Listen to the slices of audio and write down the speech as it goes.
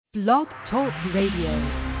Blog Talk Radio.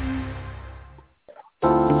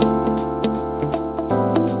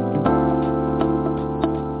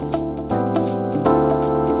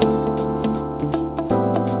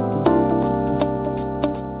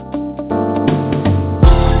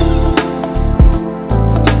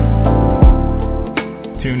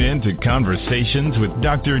 Tune in to Conversations with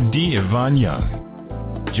Dr. D. Yvonne Young.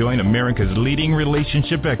 Join America's leading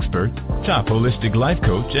relationship expert, top holistic life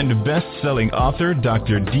coach, and best-selling author,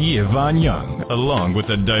 Dr. D. Yvonne Young, along with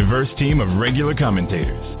a diverse team of regular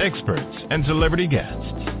commentators, experts, and celebrity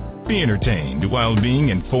guests. Be entertained while being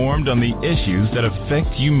informed on the issues that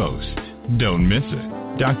affect you most. Don't miss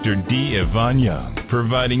it. Dr. D. Yvonne Young,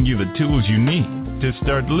 providing you the tools you need to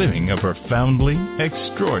start living a profoundly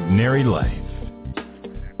extraordinary life.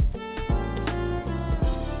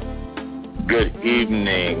 Good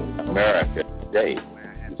evening, America. Today,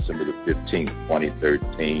 December the 15th,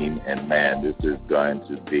 2013, and man, this is going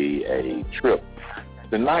to be a trip.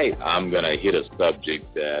 Tonight, I'm going to hit a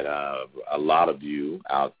subject that a lot of you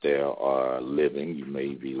out there are living. You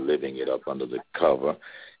may be living it up under the cover,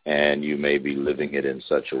 and you may be living it in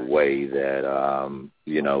such a way that,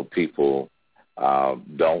 people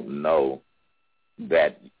don't know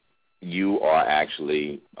that you are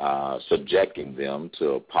actually subjecting them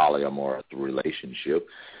to a polyamorous relationship.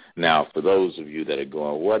 Now, for those of you that are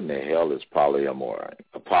going, what in the hell is polyamory?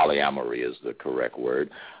 Polyamory is the correct word.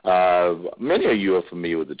 Many of you are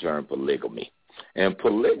familiar with the term polygamy. And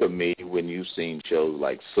polygamy, when you've seen shows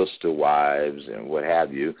like Sister Wives and what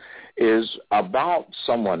have you, is about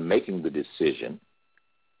someone making the decision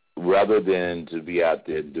rather than to be out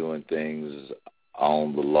there doing things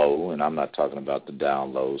on the low, and I'm not talking about the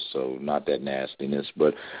down low, so not that nastiness,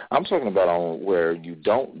 but I'm talking about on where you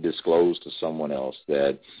don't disclose to someone else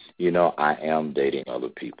that, I am dating other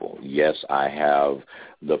people. Yes, I have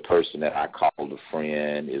the person that I call a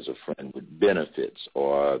friend is a friend with benefits,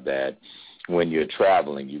 or that when you're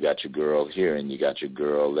traveling, you got your girl here and you got your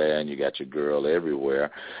girl there and you got your girl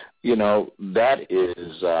everywhere. That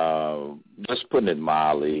is, just putting it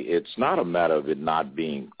mildly, it's not a matter of it not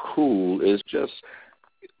being cool. It's just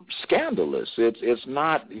scandalous. It's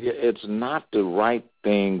not the right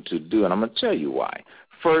thing to do, and I'm going to tell you why.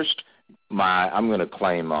 First, I'm going to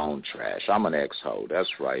claim my own trash. I'm an ex-ho. That's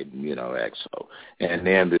right, ex-ho. And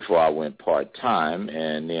then before I went part-time,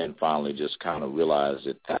 and then finally just kind of realized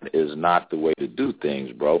that is not the way to do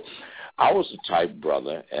things, bro. I was the type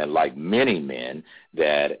brother, and like many men,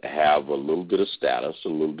 that have a little bit of status, a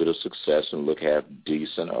little bit of success, and look half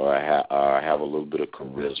decent, or have a little bit of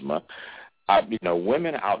charisma.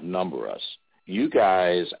 Women outnumber us. You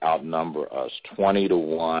guys outnumber us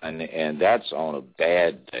 20-1, and that's on a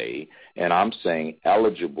bad day. And I'm saying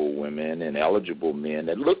eligible women and eligible men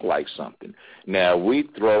that look like something. Now, we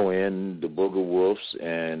throw in the booger wolves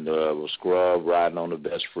and scrub riding on the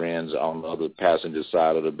best friends on the other passenger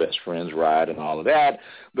side of the best friends ride and all of that.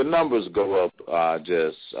 The numbers go up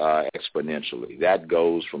just exponentially. That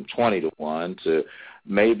goes from 20-1 to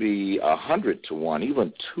maybe 100-1,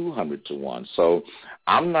 even 200-1. So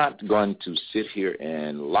I'm not going to sit here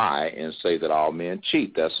and lie and say that all men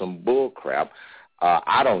cheat. That's some bull crap.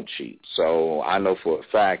 I don't cheat. So I know for a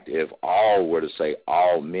fact if all were to say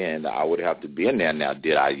all men, I would have to be in there. Now,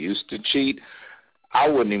 did I used to cheat? I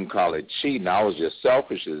wouldn't even call it cheating. I was just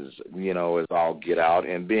selfish as all get out.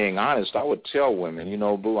 And being honest, I would tell women,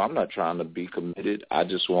 boo, I'm not trying to be committed. I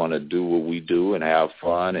just want to do what we do and have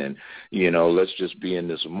fun. And, let's just be in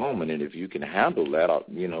this moment. And if you can handle that,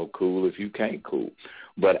 cool. If you can't, cool.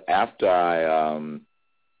 But after I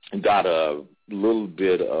got a little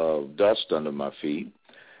bit of dust under my feet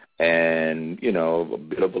and, a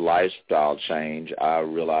bit of a lifestyle change, I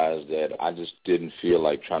realized that I just didn't feel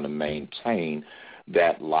like trying to maintain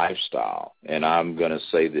that lifestyle. And I'm going to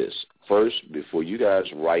say this. First, before you guys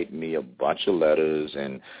write me a bunch of letters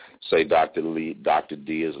and say Dr.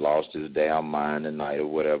 D has lost his damn mind tonight or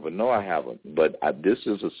whatever. No, I haven't. But this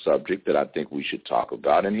is a subject that I think we should talk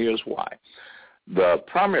about, and here's why. The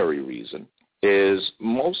primary reason is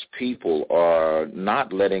most people are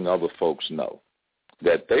not letting other folks know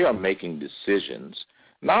that they are making decisions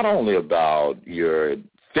not only about your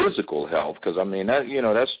physical health, because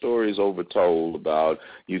that story is overtold about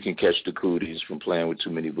you can catch the cooties from playing with too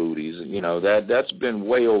many booties. That's been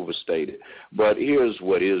way overstated. But here's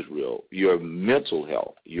what is real: your mental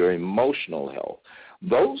health, your emotional health.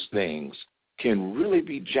 Those things can really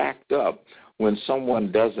be jacked up when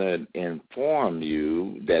someone doesn't inform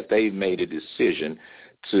you that they've made a decision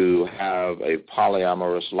to have a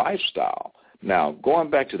polyamorous lifestyle. Now, going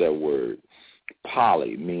back to that word,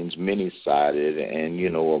 poly means many-sided, and,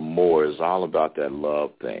 amor is all about that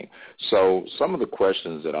love thing. So some of the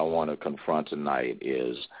questions that I want to confront tonight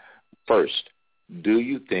is, first, do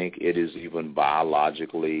you think it is even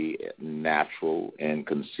biologically natural and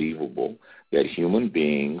conceivable that human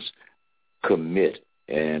beings commit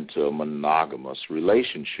into a monogamous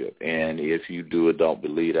relationship? And if you do or don't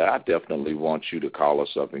believe that, I definitely want you to call us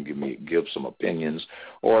up and give some opinions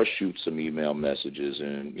or shoot some email messages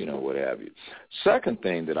and, what have you. Second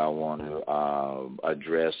thing that I want to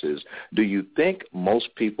address is, do you think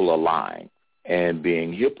most people are lying and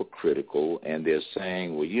being hypocritical, and they're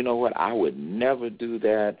saying, well, you know what, I would never do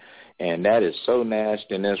that, and that is so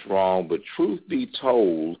nasty and that's wrong. But truth be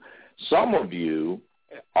told, some of you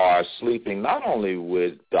are sleeping not only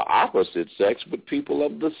with the opposite sex, but people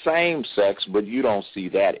of the same sex, but you don't see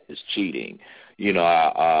that as cheating,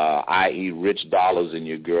 i.e. Rich Dollars and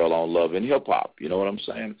your girl on Love and Hip Hop. You know what I'm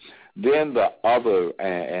saying? Then the other,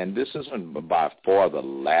 and this isn't by far the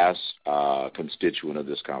last constituent of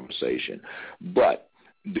this conversation, but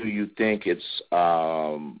do you think it's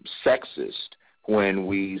sexist when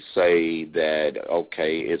we say that,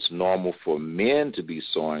 okay, it's normal for men to be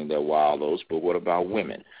sowing their wild oats, but what about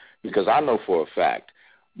women? Because I know for a fact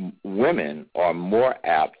women are more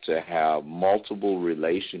apt to have multiple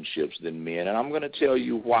relationships than men, and I'm going to tell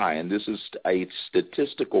you why, and this is a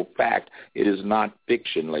statistical fact. It is not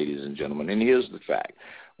fiction, ladies and gentlemen, and here's the fact.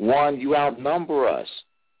 One, you outnumber us.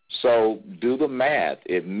 So do the math.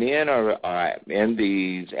 If men are in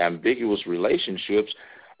these ambiguous relationships,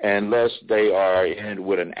 unless they are in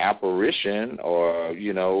with an apparition or,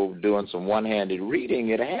 doing some one-handed reading,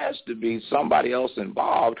 it has to be somebody else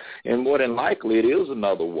involved, and more than likely it is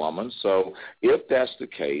another woman. So if that's the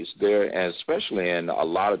case, and especially in a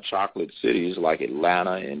lot of chocolate cities like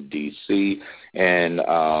Atlanta and D.C. and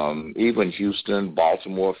even Houston,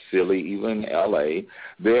 Baltimore, Philly, even L.A.,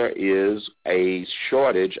 there is a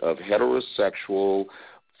shortage of heterosexual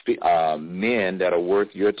men that are worth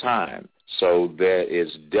your time. So there is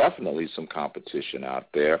definitely some competition out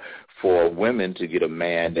there for women to get a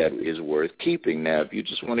man that is worth keeping. Now, if you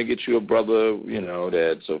just want to get you a brother,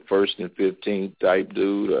 that's a 1st and 15th type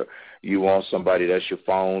dude, or you want somebody that's your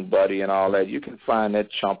phone buddy and all that, you can find that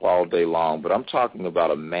chump all day long. But I'm talking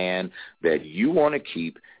about a man that you want to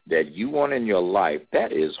keep, that you want in your life.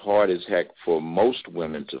 That is hard as heck for most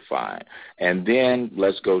women to find. And then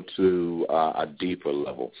let's go to a deeper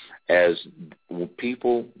level. As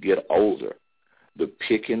people get older, the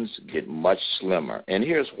pickings get much slimmer. And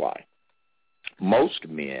here's why. Most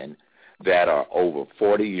men that are over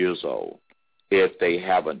 40 years old, if they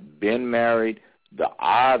haven't been married, the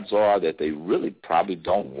odds are that they really probably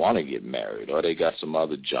don't want to get married, or they got some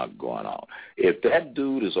other junk going on. If that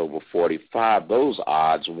dude is over 45, those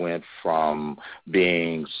odds went from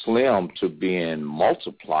being slim to being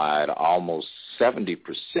multiplied almost 70%.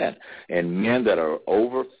 And men that are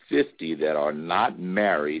over 50 that are not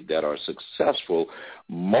married, that are successful,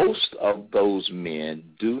 most of those men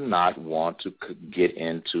do not want to get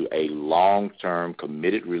into a long-term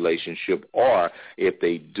committed relationship, or if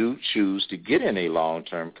they do choose to get in a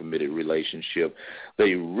long-term committed relationship,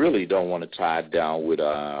 they really don't want to tie it down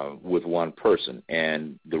with one person.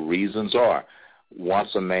 And the reasons are, once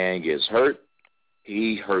a man gets hurt,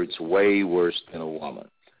 he hurts way worse than a woman.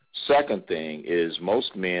 Second thing is,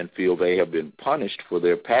 most men feel they have been punished for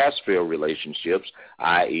their past failed relationships,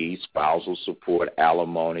 i.e. spousal support,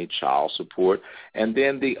 alimony, child support. And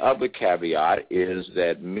then the other caveat is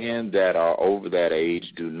that men that are over that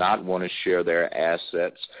age do not want to share their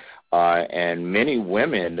assets. And many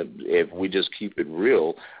women, if we just keep it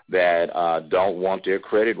real, that don't want their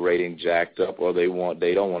credit rating jacked up, or they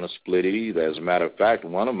don't want to split it either. As a matter of fact,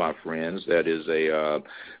 one of my friends that is a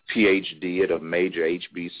PhD at a major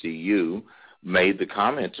HBCU made the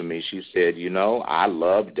comment to me. She said, I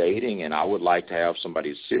love dating and I would like to have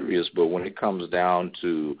somebody serious, but when it comes down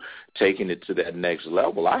to taking it to that next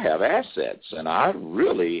level, I have assets, and I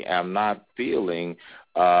really am not feeling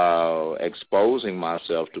exposing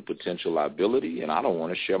myself to potential liability, and I don't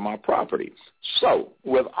want to share my property. So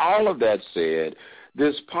with all of that said,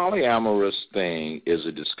 this polyamorous thing is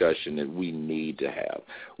a discussion that we need to have.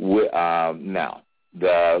 Now,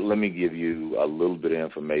 let me give you a little bit of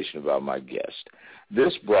information about my guest.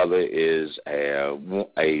 This brother is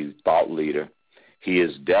a thought leader. He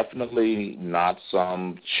is definitely not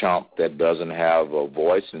some chump that doesn't have a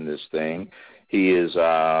voice in this thing. He is,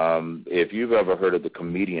 if you've ever heard of the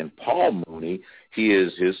comedian Paul Mooney, he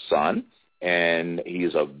is his son, and he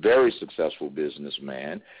is a very successful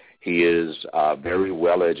businessman. He is very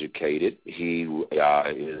well educated. He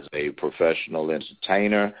is a professional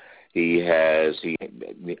entertainer.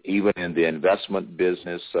 Even in the investment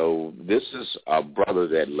business. So this is a brother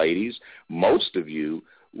that, ladies, most of you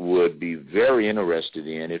would be very interested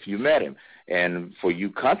in if you met him. And for you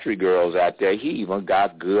country girls out there, he even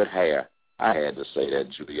got good hair. I had to say that,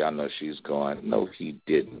 Judy. I know she's going, no, he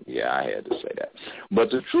didn't. Yeah, I had to say that. But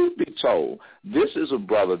the truth be told, this is a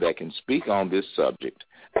brother that can speak on this subject,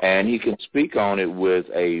 and he can speak on it with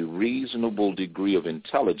a reasonable degree of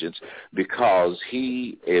intelligence because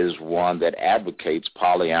he is one that advocates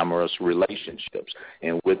polyamorous relationships.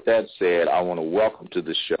 And with that said, I want to welcome to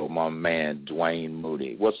the show my man, Dwayne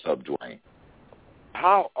Mooney. What's up, Dwayne?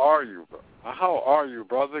 How are you,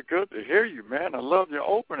 brother? Good to hear you, man. I love your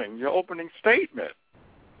opening statement.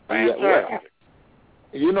 Fantastic. Yeah, well,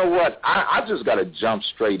 you know what? I just got to jump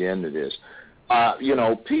straight into this. I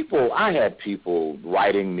had people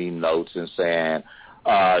writing me notes and saying,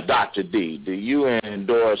 Dr. D, do you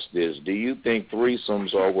endorse this? Do you think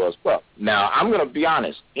threesomes are what's up? Now, I'm going to be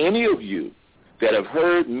honest. Any of you that have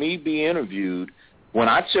heard me be interviewed, when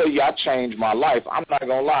I tell you I changed my life, I'm not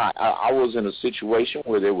going to lie. I was in a situation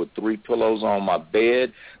where there were 3 pillows on my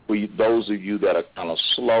bed. For those of you that are kind of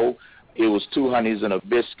slow, it was 2 honeys and a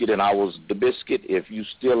biscuit, and I was the biscuit. If you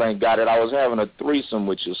still ain't got it, I was having a threesome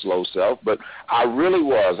with your slow self, but I really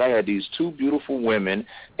was. I had these 2 beautiful women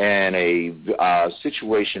and a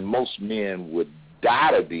situation most men would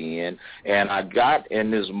die to be in, and I got in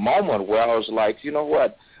this moment where I was like, you know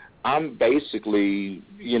what? I'm basically,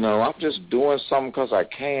 I'm just doing something because I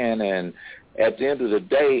can, and at the end of the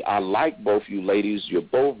day, I like both you ladies. You're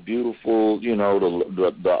both beautiful.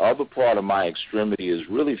 The other part of my extremity is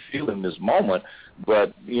really feeling this moment,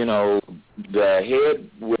 but, the head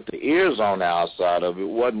with the ears on the outside of it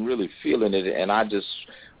wasn't really feeling it, and I just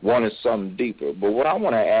wanted something deeper. But what I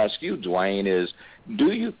want to ask you, Dwayne, is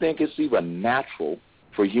do you think it's even natural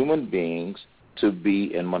for human beings to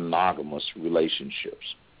be in monogamous relationships?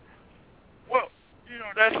 Well,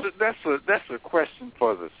 that's a question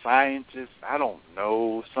for the scientists. I don't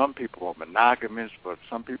know. Some people are monogamous, but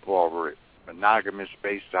some people are monogamous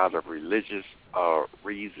based out of religious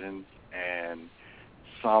reasons, and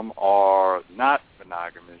some are not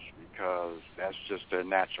monogamous because that's just their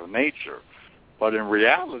natural nature. But in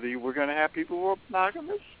reality, we're going to have people who are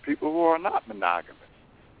monogamous, people who are not monogamous.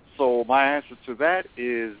 So my answer to that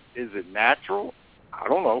is it natural? I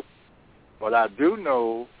don't know. But I do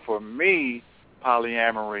know, for me,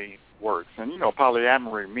 polyamory works. And,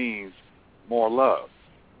 polyamory means more love.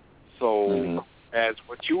 So as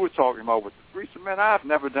what you were talking about with the threesome, man, I've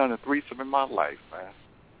never done a threesome in my life, man.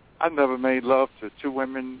 I've never made love to 2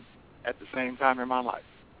 women at the same time in my life.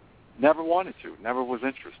 Never wanted to. Never was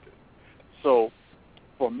interested. So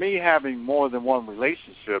for me, having more than one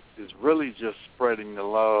relationship is really just spreading the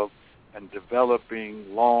love and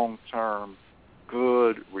developing long-term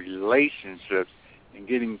good relationships and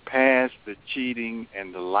getting past the cheating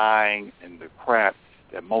and the lying and the crap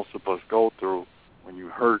that most of us go through when you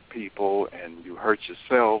hurt people and you hurt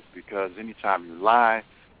yourself, because anytime you lie,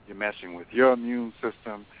 you're messing with your immune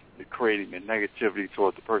system, you're creating a negativity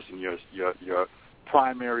toward the person, your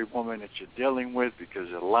primary woman that you're dealing with, because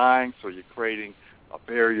you're lying, so you're creating a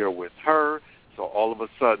barrier with her. So all of a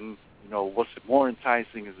sudden, what's more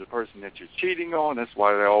enticing is the person that you're cheating on. That's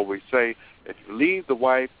why they always say, if you leave the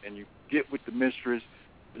wife and you get with the mistress,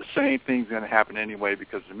 the same thing's going to happen anyway,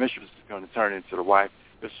 because the mistress is going to turn into the wife.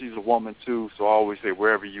 But she's a woman too, so I always say,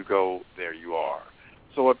 wherever you go, there you are.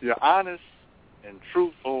 So if you're honest and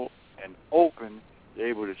truthful and open, you're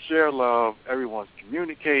able to share love, everyone's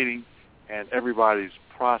communicating, and everybody's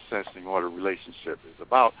processing what a relationship is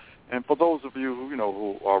about. And for those of you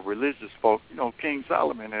who are religious folk, King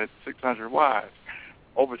Solomon had 600 wives,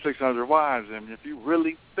 over 600 wives, and if you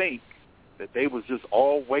really think that they was just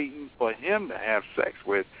all waiting for him to have sex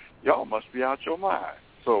with, y'all must be out your mind.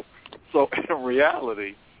 So in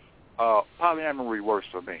reality, polyamory works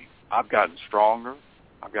for me. I've gotten stronger.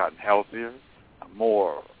 I've gotten healthier. I'm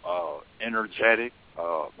more energetic.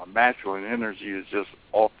 My masculine energy is just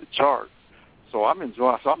off the chart. So I'm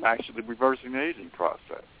actually reversing the aging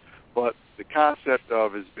process. But the concept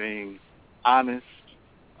of is being honest,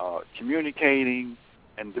 communicating,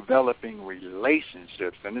 and developing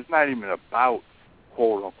relationships. And it's not even about,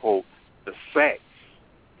 quote unquote, the sex.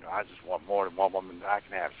 I just want more than one woman that I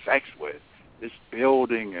can have sex with. It's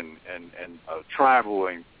building and a tribal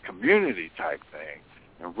and community type thing,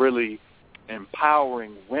 and really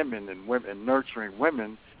empowering women and nurturing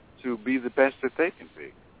women to be the best that they can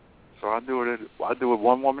be. So I do it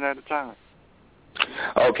one woman at a time.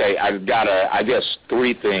 Okay, I've got I guess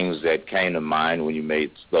 3 things that came to mind when you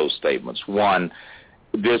made those statements. One,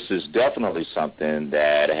 this is definitely something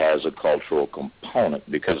that has a cultural component,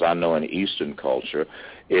 because I know in Eastern culture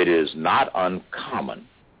it is not uncommon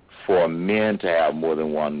for men to have more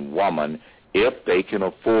than one woman if they can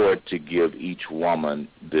afford to give each woman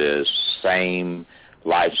the same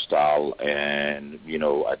lifestyle and,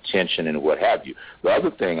 attention and what have you. The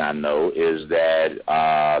other thing I know is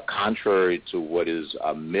that contrary to what is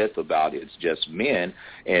a myth about it's just men,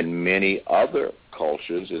 in many other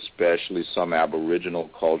cultures, especially some Aboriginal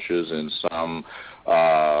cultures and some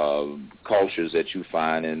cultures that you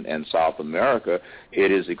find in South America,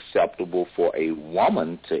 it is acceptable for a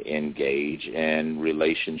woman to engage in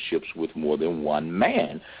relationships with more than one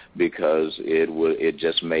man because it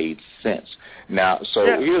just made sense. Now, so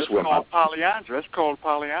here's what polyandry. That's called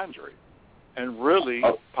polyandry, and really,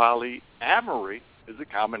 polyamory is a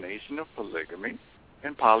combination of polygamy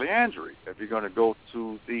and polyandry. If you're going to go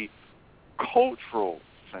to the cultural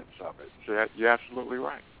sense of it, so you're absolutely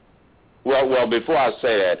right. Well, before I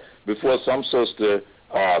say that, before some sister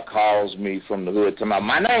calls me from the hood to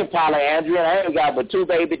my name Polyandry, and I ain't got but 2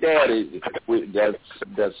 baby daddies.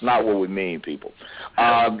 That's not what we mean, people.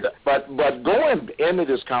 But going into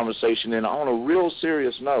this conversation, and on a real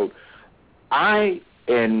serious note, I,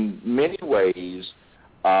 in many ways,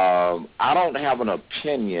 I don't have an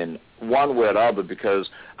opinion one way or the other, because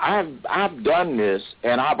I've done this,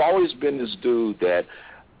 and I've always been this dude that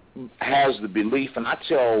has the belief, and I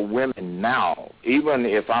tell women now, even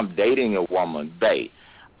if I'm dating a woman,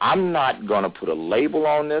 I'm not going to put a label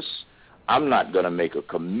on this. I'm not going to make a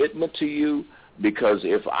commitment to you, because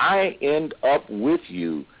if I end up with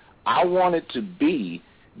you, I want it to be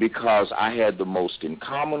because I had the most in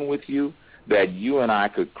common with you, that you and I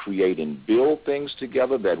could create and build things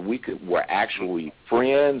together, that were actually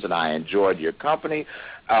friends, and I enjoyed your company.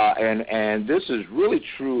 And this is really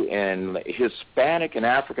true in Hispanic and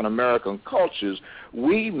African American cultures.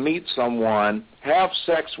 We meet someone, have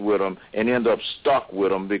sex with them, and end up stuck with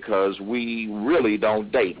them because we really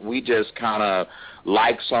don't date. We just kind of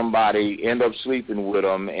like somebody, end up sleeping with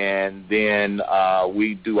them, and then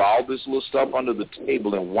we do all this little stuff under the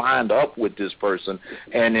table and wind up with this person.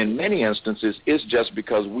 And in many instances, it's just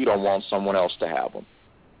because we don't want someone else to have them.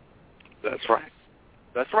 That's right.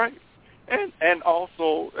 That's right. And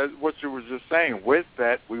also, as what you were just saying, with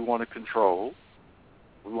that, we want to control.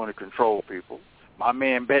 We want to control people. My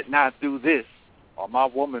man bet not do this, or my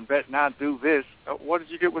woman bet not do this. What did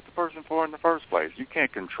you get with the person for in the first place? You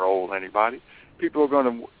can't control anybody. People are going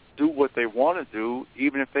to do what they want to do,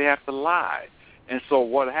 even if they have to lie. And so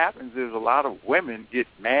what happens is a lot of women get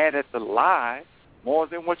mad at the lie more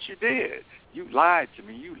than what you did. You lied to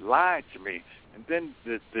me. You lied to me. And then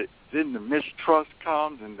the mistrust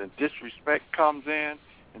comes, and the disrespect comes in,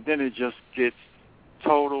 and then it just gets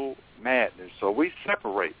total madness. So we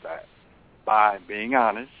separate that by being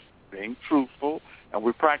honest, being truthful, and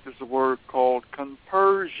we practice a word called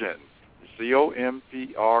compersion, compersion.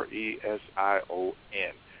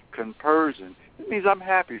 Compersion. It means I'm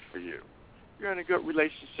happy for you. You're in a good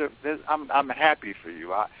relationship. I'm happy for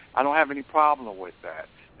you. I don't have any problem with that.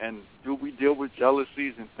 And do we deal with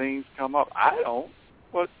jealousies and things come up? I don't,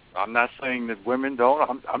 but I'm not saying that women don't.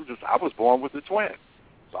 I was born with a twin,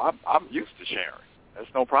 so I'm used to sharing. That's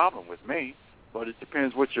no problem with me, but it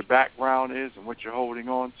depends what your background is and what you're holding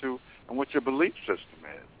on to and what your belief system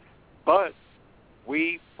is. But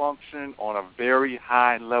we function on a very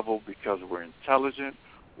high level because we're intelligent,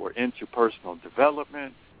 we're into personal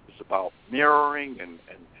development. It's about mirroring and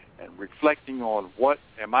reflecting on what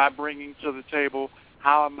am I bringing to the table.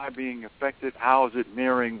 How am I being affected? How is it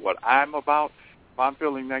mirroring what I'm about? If I'm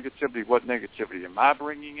feeling negativity, what negativity am I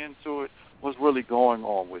bringing into it? What's really going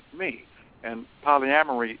on with me? And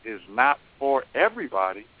polyamory is not for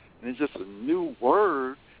everybody, and it's just a new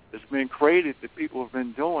word that's been created that people have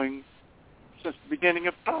been doing since the beginning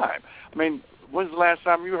of time. I mean, when's the last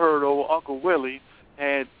time you heard old Uncle Willie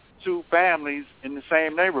had 2 families in the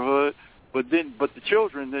same neighborhood, but the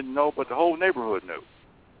children didn't know, but the whole neighborhood knew?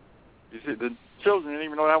 You see, the children didn't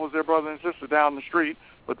even know that was their brother and sister down the street,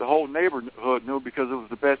 but the whole neighborhood knew because it was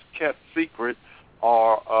the best kept secret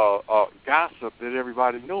or gossip that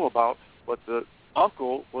everybody knew about. But the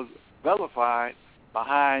uncle was vilified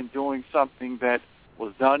behind doing something that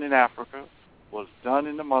was done in Africa, was done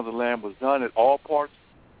in the motherland, was done at all parts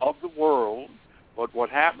of the world. But what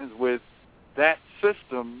happens with that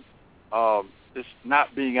system is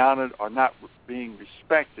not being honored or not being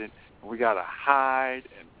respected, and we got to hide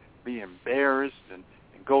and be embarrassed and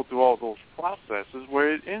go through all those processes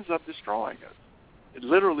where it ends up destroying us. It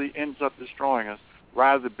literally ends up destroying us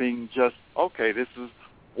rather than being just, okay, this is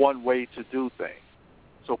one way to do things.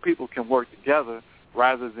 So people can work together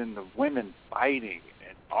rather than the women fighting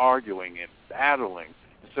arguing and battling.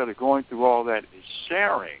 Instead of going through all that, is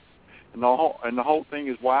sharing. And the whole thing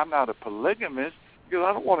is why I'm not a polygamist, because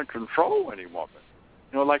I don't want to control any woman.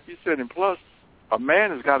 You know, like you said, and plus, a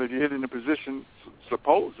man has got to get in a position,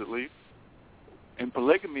 supposedly, and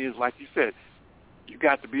polygamy is, like you said, you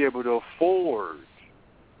got to be able to afford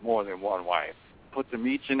more than one wife, put them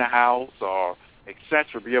each in the house or et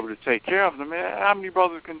cetera, be able to take care of them. And how many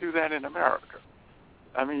brothers can do that in America?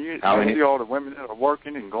 I mean, you see all the women that are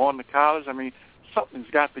working and going to college. I mean, something's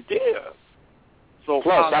got to give. So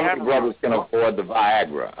plus, how many brothers can afford the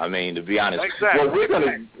Viagra? I mean, to be honest, exactly.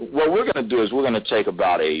 what we're gonna do is we're gonna take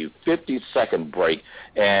about a 50-second break,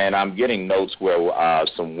 and I'm getting notes where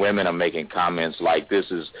some women are making comments like, "This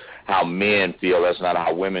is how men feel. That's not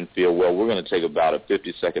how women feel." Well, we're gonna take about a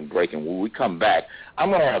 50-second break, and when we come back,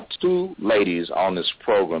 I'm gonna have two ladies on this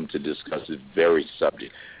program to discuss this very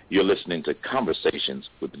subject. You're listening to Conversations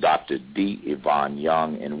with Dr. D. Yvonne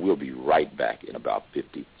Young, and we'll be right back in about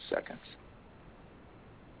 50 seconds.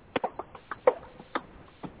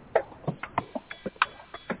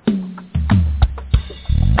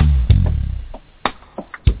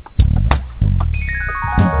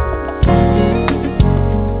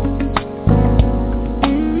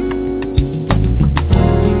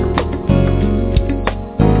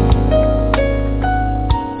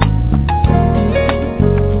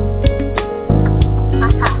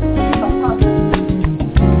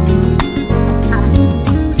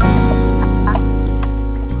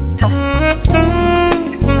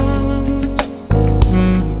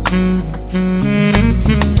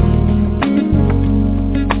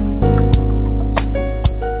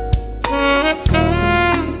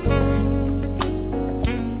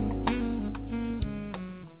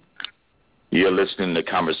 Listening to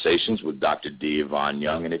Conversations with Dr. D. Yvonne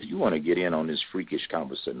Young. And if you want to get in on this freakish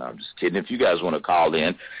conversation, no, I'm just kidding. If you guys want to call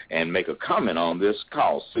in and make a comment on this,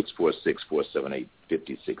 call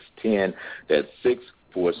 646-478-5610. That's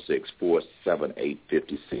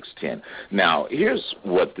 646-478-5610. Now, here's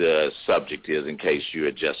what the subject is in case you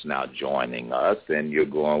are just now joining us and you're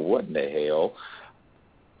going, what in the hell?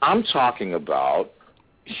 I'm talking about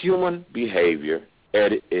human behavior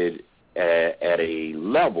at a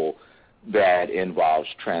level that involves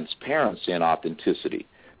transparency and authenticity,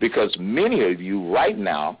 because many of you right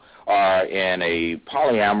now are in a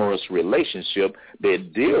polyamorous relationship. The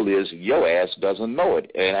deal is your ass doesn't know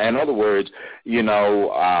it. In other words, you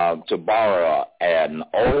know, to borrow an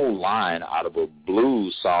old line out of a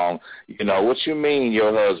blues song, you know, what you mean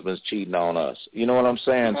your husband's cheating on us? You know what I'm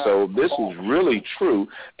saying? So this is really true.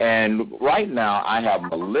 And right now I have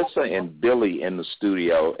Melissa and Billy in the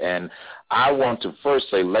studio, and I want to first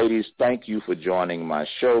say, ladies, thank you for joining my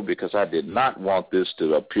show, because I did not want this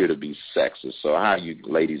to appear to be sexist. So how are you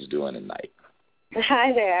ladies doing tonight?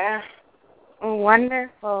 Hi there.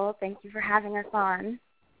 Wonderful. Thank you for having us on.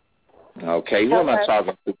 Okay. Who am I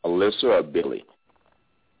talking to, Melissa or Billy?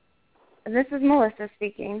 This is Melissa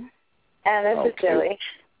speaking. And this is Billy.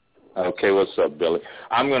 Okay, what's up, Billy?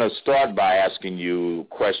 I'm going to start by asking you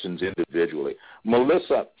questions individually.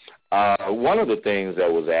 Melissa, one of the things that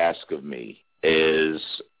was asked of me is,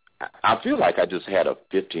 I feel like I just had a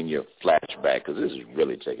 15-year flashback, because this is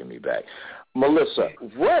really taking me back. Melissa,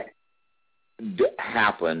 what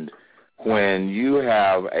happened when you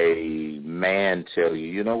have a man tell you,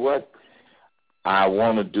 you know what, I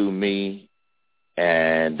want to do me,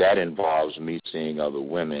 and that involves me seeing other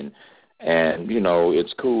women, and, you know,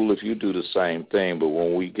 it's cool if you do the same thing, but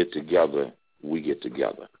when we get together, we get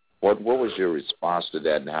together. What was your response to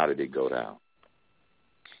that, and how did it go down?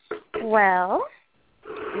 Well,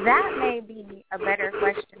 that may be a better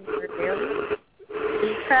question for Billy,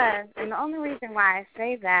 because, and the only reason why I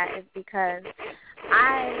say that is because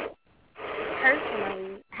I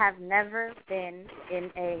personally have never been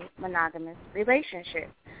in a monogamous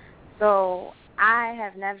relationship. So I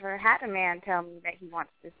have never had a man tell me that he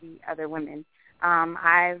wants to see other women.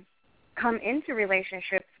 I've come into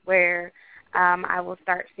relationships where I will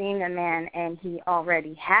start seeing a man and he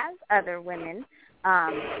already has other women,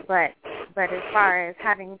 but as far as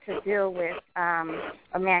having to deal with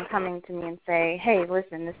a man coming to me and say, hey,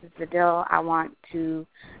 listen, this is the deal, I want to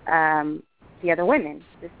see other women.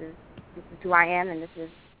 This is who I am, and this is,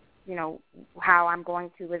 you know, how I'm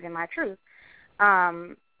going to live in my truth.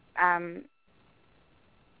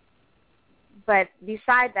 But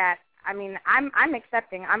beside that, I mean, I'm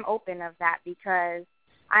accepting, I'm open of that, because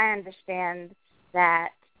I understand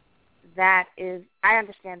that it's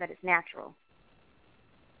natural.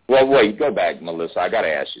 Well, wait, go back, Melissa. I got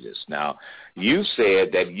to ask you this now. You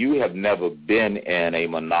said that you have never been in a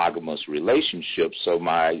monogamous relationship, so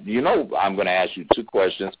I'm going to ask you two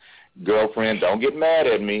questions, girlfriend, don't get mad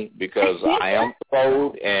at me because I am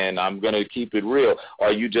cold and I'm going to keep it real.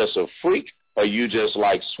 Are you just a freak? Are you just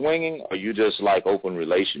like swinging? Are you just like open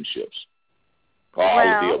relationships? Or all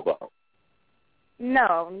of the above?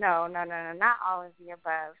 No, not all of the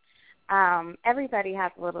above. Everybody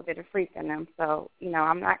has a little bit of freak in them, so,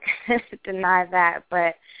 I'm not going to deny that.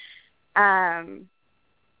 But,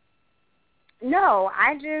 no,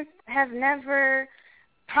 I just have never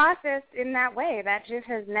processed in that way. That just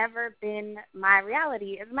has never been my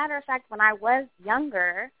reality. As a matter of fact, when I was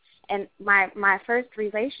younger and my first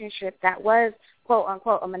relationship that was, quote,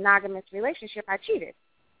 unquote, a monogamous relationship, I cheated.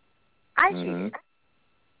 Cheated.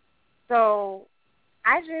 So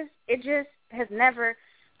it just has never,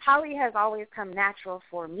 poly has always come natural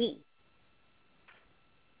for me.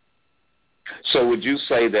 So would you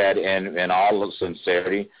say that in all of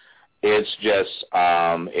sincerity, it's just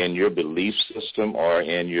in your belief system or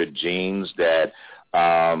in your genes that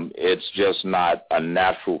it's just not a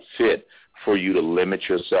natural fit for you to limit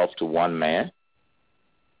yourself to one man?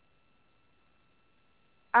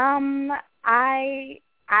 I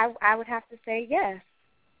would have to say yes.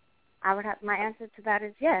 My answer to that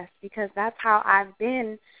is yes, because that's how I've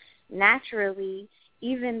been naturally,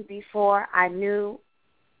 even before I knew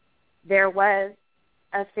there was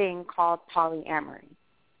a thing called polyamory.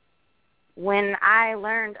 When I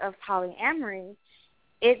learned of polyamory,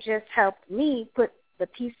 it just helped me put the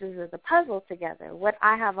pieces of the puzzle together. What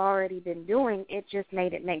I have already been doing, it just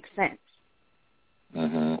made it make sense.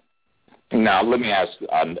 Now, let me ask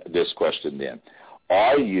this question then.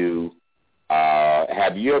 Have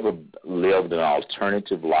you ever lived an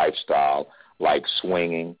alternative lifestyle like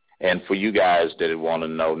swinging? And for you guys that want to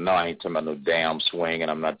know, no, I ain't talking about no damn swing,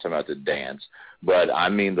 and I'm not talking about the dance. But I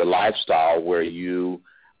mean the lifestyle where you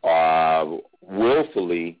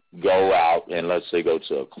willfully go out and, let's say, go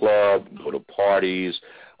to a club, go to parties,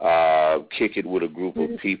 kick it with a group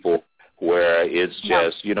of people where it's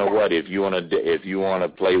just, you know what, if you want to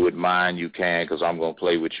play with mine, you can, because I'm going to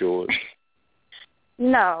play with yours.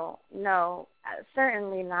 No,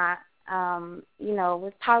 certainly not.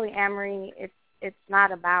 With polyamory, it's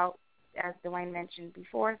not about, as Dwayne mentioned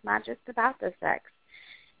before, it's not just about the sex.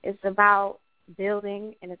 It's about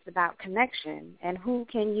building, and it's about connection. And who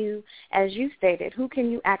can you, as you stated, who can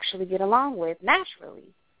you actually get along with naturally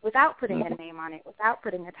without putting a name on it, without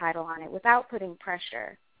putting a title on it, without putting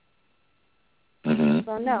pressure?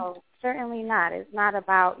 So no, certainly not. It's not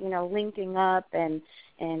about, linking up and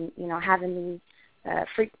having these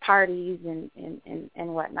freak parties and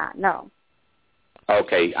whatnot. No.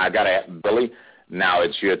 Okay, I got to, Billy, now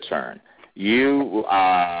it's your turn.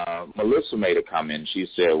 Melissa made a comment. She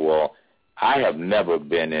said, well, I have never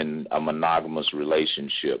been in a monogamous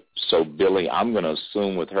relationship. So, Billy, I'm going to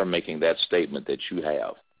assume with her making that statement that you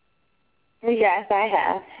have. Yes, I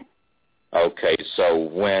have. Okay, so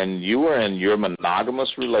when you were in your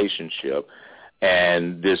monogamous relationship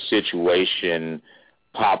and this situation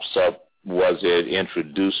pops up, was it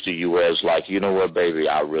introduced to you as like, you know what, baby,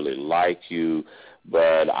 I really like you,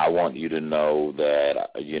 but I want you to know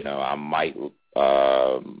that,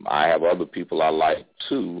 I have other people I like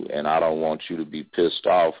too, and I don't want you to be pissed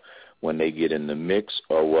off when they get in the mix?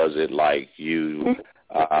 Or was it like you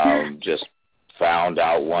just found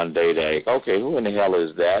out one day that, okay, who in the hell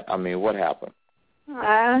is that? I mean, what happened?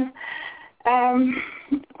 A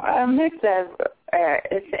mix of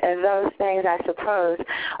those things, I suppose.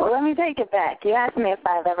 Well, let me take it back. You asked me if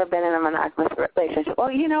I've ever been in a monogamous relationship.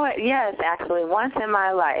 Well, you know what? Yes, actually, once in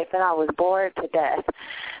my life, and I was bored to death.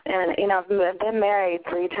 And, I've been married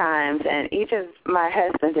 3 times, and each of my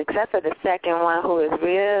husbands, except for the second one who was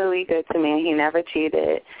really good to me, he never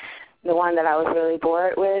cheated, the one that I was really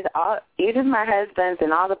bored with, each of my husbands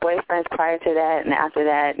and all the boyfriends prior to that and after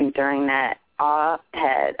that and during that all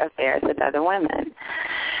had affairs with other women.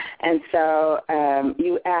 And so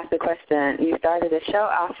you asked the question, you started the show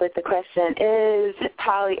off with the question, is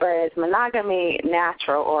monogamy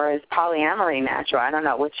natural or is polyamory natural? I don't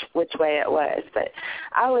know which way it was, but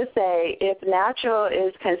I would say if natural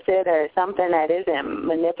is considered something that isn't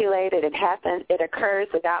manipulated, it occurs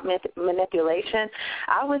without manipulation,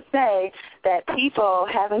 I would say that people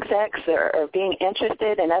having sex or being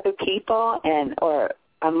interested in other people or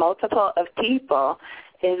a multiple of people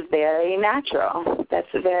is very natural. That's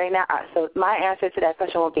very natural. So my answer to that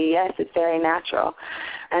question will be yes, it's very natural.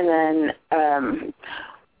 And then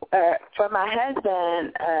for my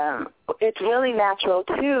husband, it's really natural,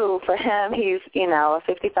 too, for him. He's, a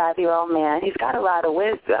 55-year-old man. He's got a lot of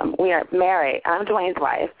wisdom. We are married. I'm Dwayne's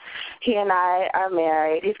wife. He and I are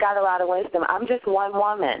married. He's got a lot of wisdom. I'm just one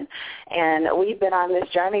woman, and we've been on this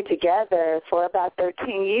journey together for about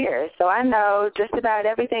 13 years. So I know just about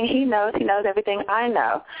everything he knows. He knows everything I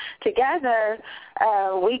know. Together,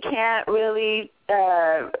 we can't really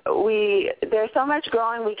there's so much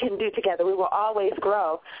growing we can do together. We will always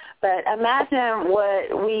grow. But imagine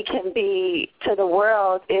what we can be to the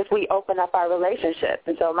world if we open up our relationship.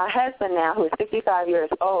 And so my husband now, who is 55 years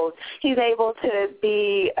old, he's able to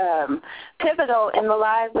be pivotal in the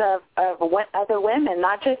lives of other women,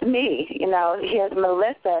 not just me. He has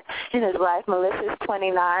Melissa in his life. Melissa's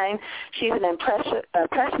 29. She's an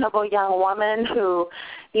impressionable young woman who,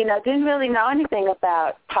 didn't really know anything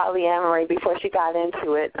about polyamory before she got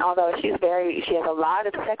into it, although she has a lot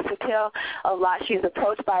of sex appeal, she's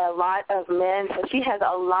approached by a lot of men, so she has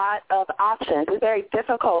a lot of options. It's very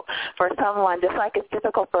difficult for someone, just like it's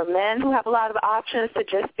difficult for men who have a lot of options to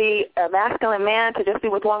just be a masculine man, to just be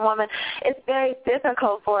with one woman. It's very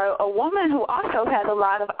difficult for a woman who also has a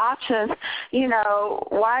lot of options.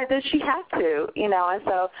 Why does she have to? And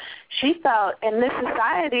so she felt, in this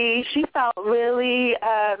society, she felt really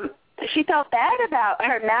she felt bad about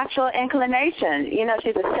her natural inclination.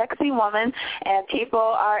 She's a sexy woman, and people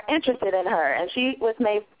are interested in her. And she was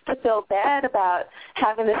made to feel bad about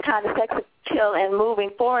having this kind of sex appeal and moving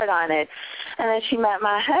forward on it. And then she met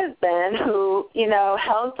my husband, who,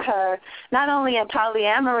 helped her not only in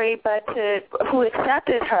polyamory, but who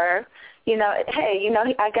accepted her.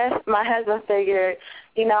 I guess my husband figured,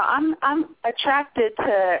 I'm attracted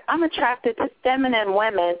to feminine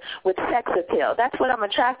women with sex appeal. That's what I'm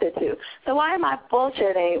attracted to. So why am I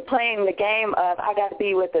bullshitting, playing the game of I got to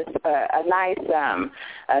be with a nice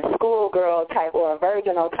schoolgirl type or a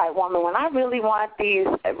virginal type woman when I really want these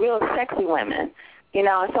real sexy women? And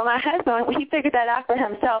so my husband, he figured that out for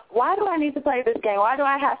himself. Why do I need to play this game? Why do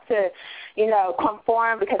I have to,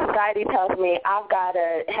 conform because society tells me I've got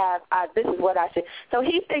to have, this is what I should. So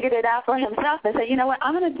he figured it out for himself and said, you know what,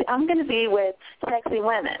 I'm going to be with sexy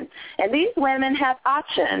women. And these women have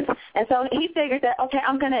options. And so he figured that, okay,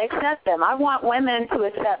 I'm going to accept them. I want women to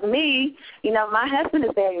accept me. My husband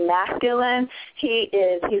is very masculine. He's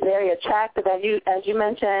very attractive, as you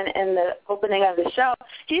mentioned in the opening of the show.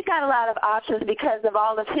 He's got a lot of options because of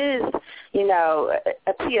all of his,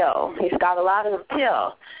 appeal. He's got a lot of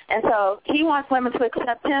appeal. And so he wants women to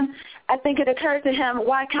accept him. I think it occurred to him,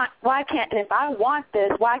 why can't, and if I want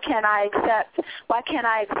this, why can't I accept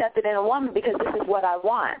it in a woman, because this is what I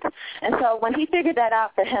want. And so when he figured that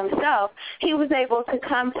out for himself, he was able to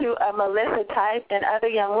come to a Melissa type and other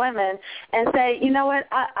young women and say, you know what,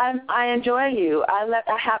 I enjoy you.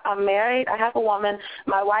 I'm married. I have a woman.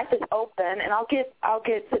 My wife is open, and I'll get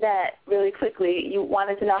to that really quickly. You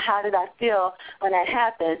wanted to know how did I feel when that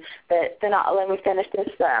happened, but then let me finish this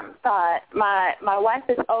thought. My wife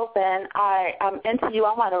is open. I'm into you.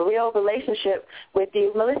 I want a real relationship with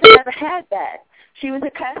you. Melissa never had that. She was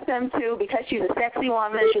accustomed to, because she's a sexy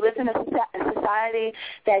woman, she lives in a society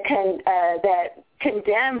that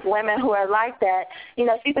condemns women who are like that.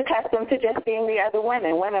 She's accustomed to just being the other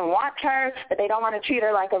women. Women want her, but they don't want to treat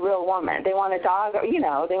her like a real woman. They want a dog, or,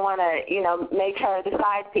 they want to, make her the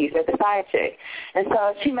side piece or the side chick. And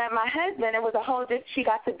so she met my husband. It was she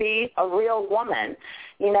got to be a real woman.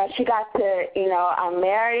 She got to, I'm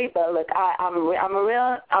married, but look, I'm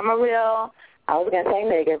a real. I was gonna say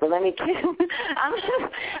nigger, but let me keep.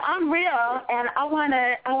 I'm real, and I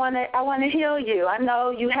wanna heal you. I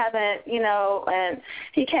know you haven't, and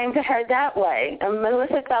he came to her that way. And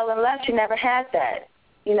Melissa fell in love. She never had that.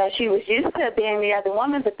 She was used to being the other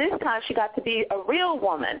woman, but this time she got to be a real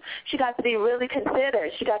woman. She got to be really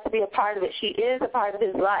considered. She got to be a part of it. She is a part of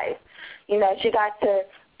his life. She got to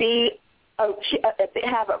be.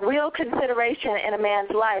 Have a real consideration in a man's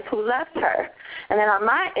life who loves her. And then on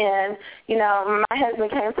my end, my husband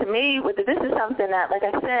came to me with this is something that, like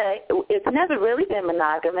I said, it's never really been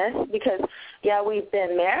monogamous because, yeah, we've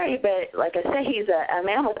been married, but like I said, he's a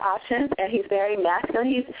man with options, and he's very masculine.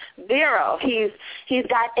 He's virile. He's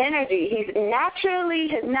got energy. His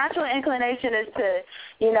natural inclination is to,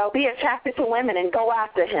 be attracted to women and go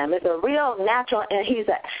after him. It's a real natural, and he's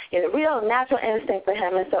a real natural instinct for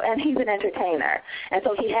him, and he's an entertainer, and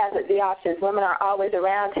so he has the options. Women are always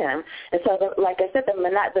around him, and so like I said,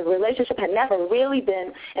 the relationship had never really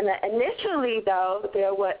been. And initially, though,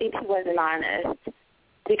 he wasn't honest.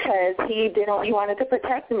 because he wanted to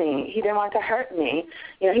protect me. He didn't want to hurt me.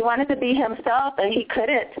 You know, he wanted to be himself, and he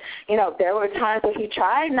couldn't. You know, there were times where he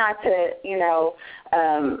tried not to,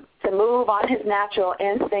 to move on his natural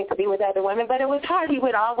instinct to be with other women, but it was hard. He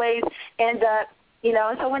would always end up,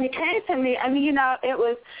 and so when he came to me, I mean, it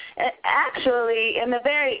was actually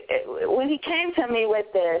when he came to me with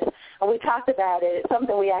this, and we talked about it, it's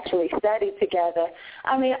something we actually studied together.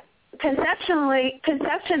 I mean, conceptually,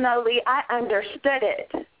 I understood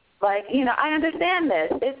it. Like, I understand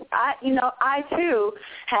this. I too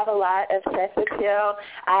have a lot of sex appeal.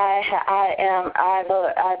 I've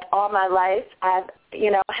all my life, I've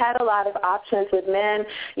had a lot of options with men.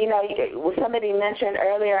 Somebody mentioned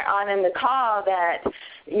earlier on in the call that,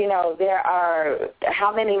 there are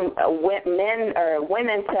how many men or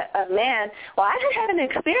women to a man. Well, I haven't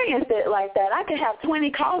experienced it like that. I could have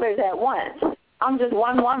 20 callers at once. I'm just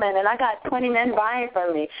one woman, and I got 20 men vying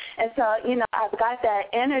for me. And so, I've got that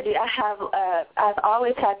energy. I've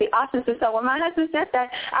always had the options. And so when my husband said that,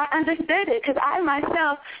 I understood it because I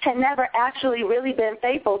myself had never actually really been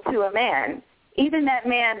faithful to a man. Even that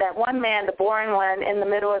one man, the boring one in the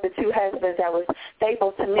middle of the two husbands that was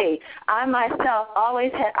faithful to me, I myself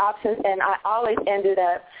always had options, and I always ended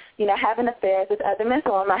up, having affairs with other men.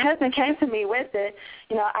 So when my husband came to me with it,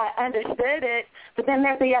 I understood it, but then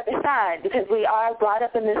there's the other side, because we are brought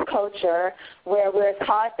up in this culture where we're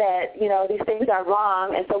taught that, these things are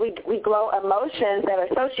wrong, and so we grow emotions that are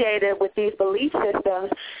associated with these belief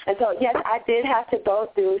systems. And so, yes, I did have to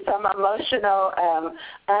go through some emotional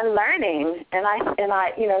unlearning, and I,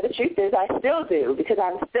 the truth is I still do, because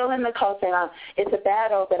I'm still in the culture, and it's a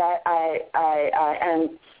battle, but I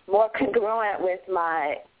am more congruent with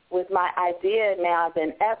my idea now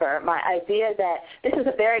than ever, my idea that this is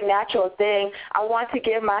a very natural thing. I want to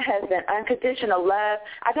give my husband unconditional love.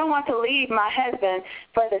 I don't want to leave my husband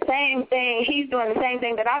for the same thing. He's doing the same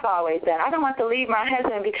thing that I've always done. I don't want to leave my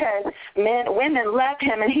husband because women love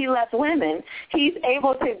him and he loves women. He's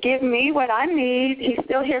able to give me what I need. He's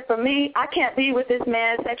still here for me. I can't be with this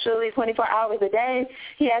man sexually 24 hours a day.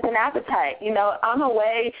 He has an appetite. I'm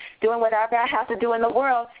away doing whatever I have to do in the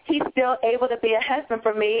world. He's still able to be a husband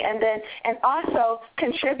for me, and also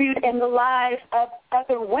contribute in the lives of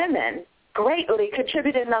other women, greatly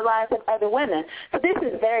contribute in the lives of other women. So this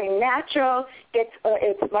is very natural. It's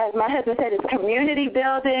my husband said, it's community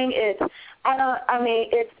building.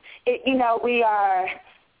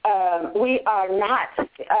 We are not,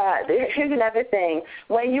 here's another thing.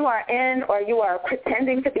 When you are in or you are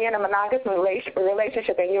pretending to be in a monogamous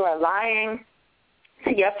relationship and you are lying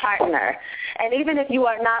to your partner, and even if you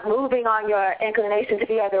are not moving on your inclination to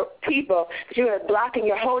the other people, you are blocking,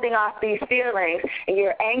 you're holding off these feelings, and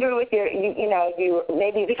you're angry with you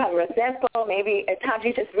maybe become resentful, maybe at times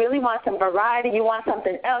you just really want some variety, you want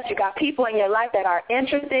something else, you got people in your life that are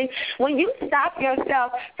interesting. When you stop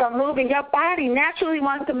yourself from moving, your body naturally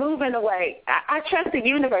wants to move in a way. I trust the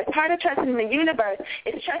universe. Part of trusting the universe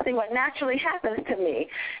is trusting what naturally happens to me.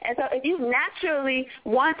 And so if you naturally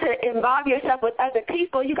want to involve yourself with other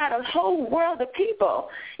people, you got a whole world of people.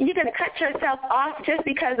 You're going to cut yourself off just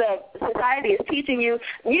because society is teaching you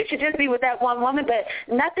should just be with that one woman, but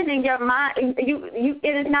nothing in your mind,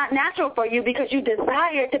 it is not natural for you because you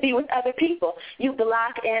desire to be with other people. You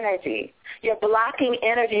block energy. You're blocking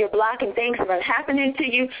energy. You're blocking things that are happening to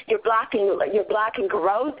you. You're blocking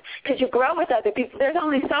growth because you grow with other people. There's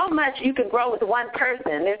only so much you can grow with one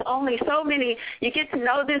person. There's only so many. You get to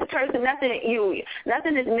know this person. Nothing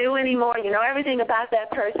is new anymore. You know everything about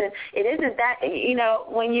that person. It isn't that,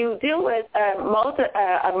 when you deal with a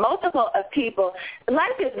multiple of people,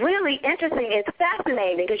 life is really interesting. It's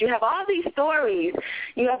fascinating because you have all these stories.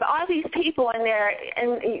 You have all these people in there,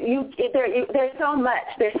 and there's so much.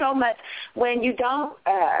 There's so much. When you don't,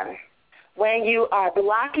 when you are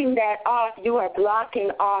blocking that off, you are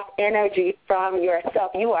blocking off energy from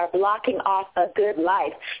yourself. You are blocking off a good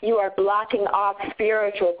life. You are blocking off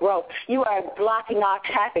spiritual growth. You are blocking off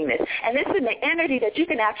happiness. And this is the energy that you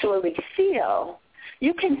can actually feel.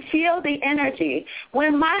 You can feel the energy.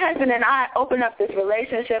 When my husband and I open up this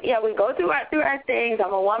relationship, we go through our things.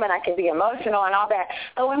 I'm a woman. I can be emotional and all that.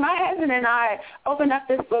 But when my husband and I opened up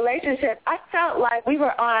this relationship, I felt like we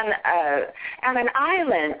were on an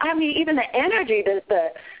island. I mean, even the energy,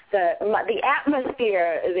 the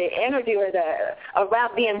atmosphere, the energy, or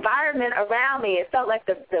around the environment around me, it felt like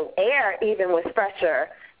the air even was fresher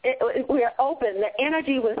we are open. The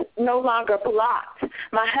energy was no longer blocked.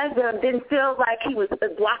 My husband didn't feel like he was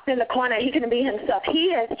blocked in the corner. He couldn't be himself.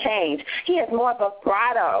 He has changed. He has more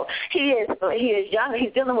vibrato. He is younger.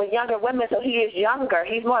 He's dealing with younger women, so he is younger.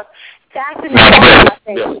 He's more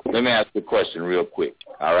fascinating. Let me ask you a question real quick,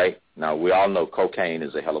 all right? Now, we all know cocaine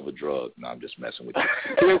is a hell of a drug. No, I'm just messing with you.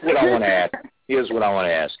 Here's what I want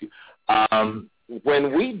to ask you.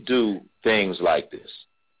 When we do things like this,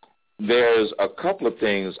 there's a couple of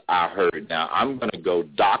things I heard. Now, I'm going to go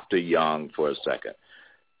Dr. Young for a second.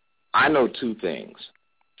 I know two things.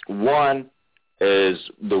 One is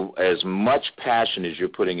as much passion as you're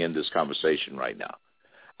putting in this conversation right now.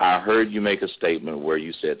 I heard you make a statement where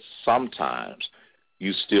you said sometimes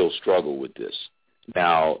you still struggle with this.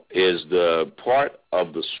 Now, is the part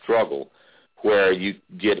of the struggle where you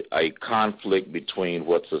get a conflict between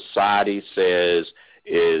what society says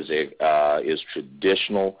is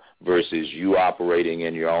traditional versus you operating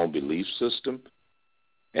in your own belief system?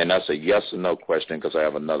 And that's a yes or no question, because I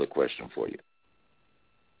have another question for you.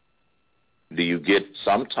 Do you get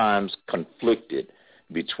sometimes conflicted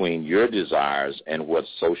between your desires and what's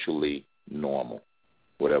socially normal,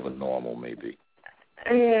 whatever normal may be?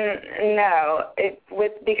 No.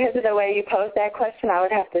 Because of the way you posed that question, I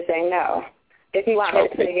would have to say no. If you want me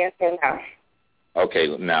to say yes or no. Okay,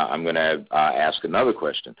 now I'm going to ask another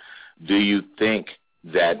question. Do you think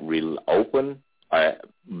that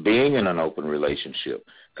being in an open relationship,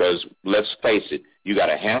 because let's face it, you got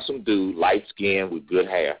a handsome dude, light skin, with good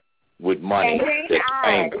hair, with money, and green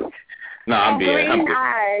eyes. No, I'm green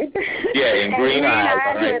eyes. Yeah, and green eyes,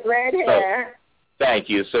 right? With red hair. Thank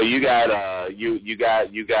you. So you got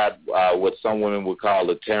what some women would call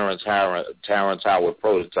the Terrence Howard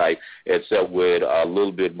prototype, except with a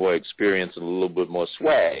little bit more experience and a little bit more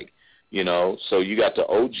swag. So you got the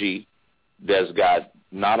OG that's got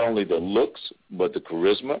not only the looks but the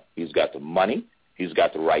charisma. He's got the money. He's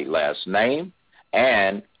got the right last name,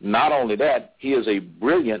 and not only that, he is a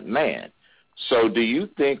brilliant man. So do you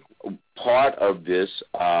think part of this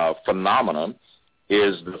phenomenon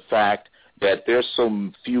is the fact that there's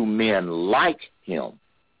so few men like him?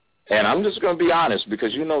 And I'm just going to be honest,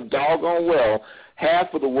 because doggone well,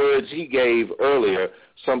 half of the words he gave earlier,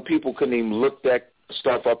 some people couldn't even look that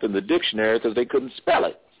stuff up in the dictionary because they couldn't spell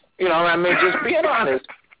it. You know what I mean? Just being honest.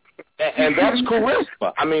 And that's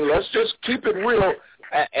charisma. I mean, let's just keep it real.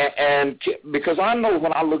 And because I know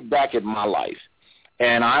when I look back at my life,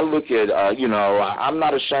 and I look at, I'm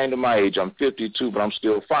not ashamed of my age. I'm 52, but I'm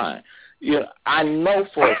still fine. I know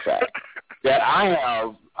for a fact that I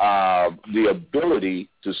have the ability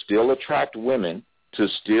to still attract women, to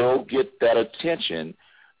still get that attention.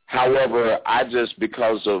 However,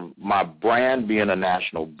 because of my brand being a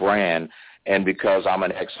national brand and because I'm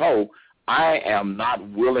an ex-ho, I am not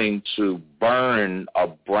willing to burn a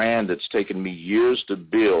brand that's taken me years to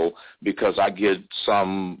build because I get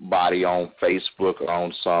somebody on Facebook or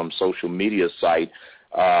on some social media site,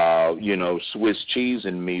 Swiss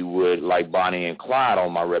cheesing me with like Bonnie and Clyde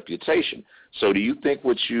on my reputation. So do you think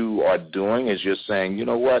what you are doing is you're saying, you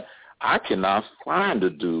know what, I cannot find a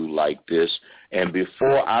dude like this, and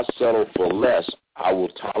before I settle for less, I will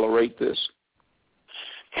tolerate this?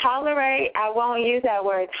 Tolerate, I won't use that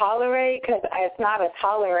word tolerate because it's not a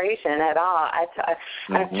toleration at all. I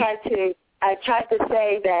tried to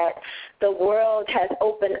say that the world has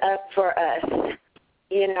opened up for us.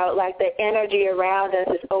 Like the energy around us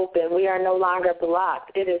is open. We are no longer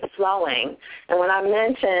blocked. It is flowing. And when I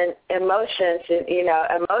mention emotions, the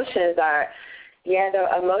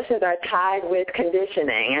emotions are tied with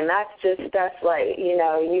conditioning, and that's just stuff like,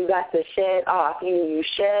 you got to shed off. You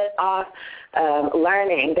shed off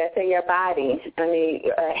learning that's in your body. I mean,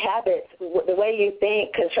 habits, the way you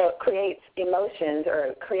think creates emotions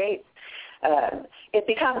or creates, it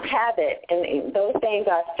becomes habit, and those things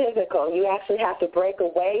are physical. You actually have to break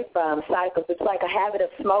away from cycles. It's like a habit of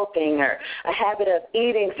smoking or a habit of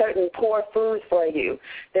eating certain poor foods for you.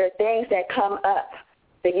 There are things that come up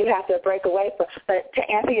that you have to break away from. But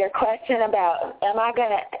to answer your question about I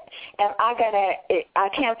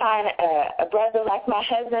can't find a brother like my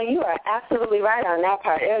husband, you are absolutely right on that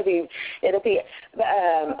part. It'll be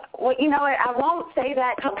well, you know what, I won't say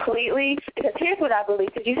that completely, because here's what I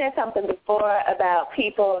believe, because you said something before about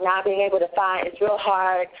people not being able to find, it's real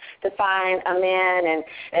hard to find a man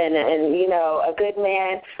and a good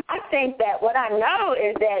man. I think that what I know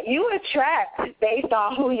is that you attract based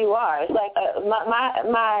on who you are. It's like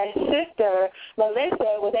my sister,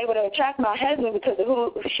 Melissa, was able to attract my husband because of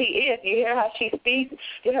who she is. You hear how she speaks.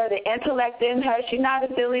 You hear the intellect in her. She's not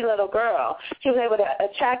a silly little girl. She was able to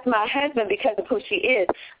attract my husband because of who she is.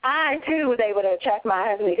 I, too, was able to attract my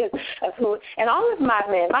husband because of who, and all of my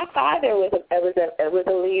men, my father was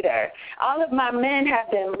a leader. All of my men have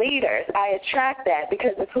been leaders. I attract that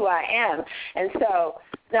because of who I am. And so,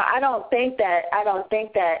 no, I think that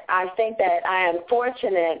I am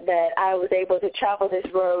fortunate that I was able to travel this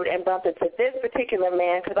road and bump into this particular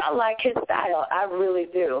man because I like his style. I really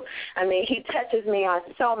do. I mean, he touches me on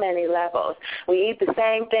so many levels. We eat the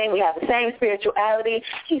same thing. We have the same spirituality.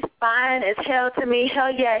 He's fine as hell to me.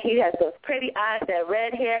 Hell yeah, he has those pretty eyes, that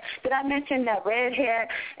red hair. Did I mention that red hair?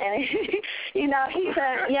 And, you know, he's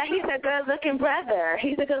a good-looking brother.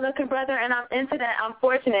 He's a good-looking brother, and I'm into that. I'm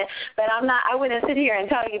fortunate, but I wouldn't sit here and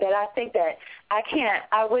tell you that I think that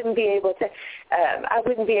I wouldn't be able to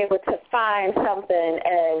find something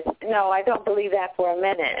as, no, I don't believe that for a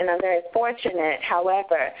minute. And I'm very fortunate,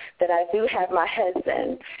 however, that I do have my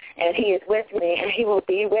husband, and he is with me, and he will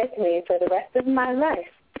be with me for the rest of my life.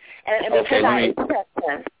 And because I accept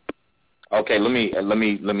him. Okay, let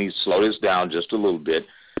me slow this down just a little bit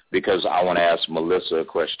because I want to ask Melissa a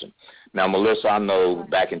question. Now, Melissa, I know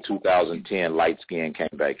back in 2010, light skin came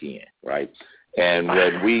back in, right? And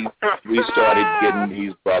when we started getting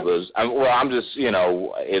these brothers, I'm just,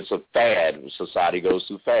 it's a fad. Society goes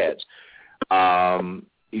through fads.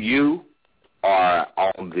 You are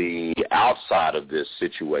on the outside of this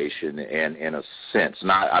situation in a sense.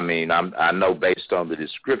 I know based on the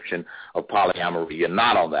description of polyamory, you're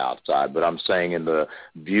not on the outside, but I'm saying in the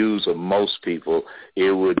views of most people,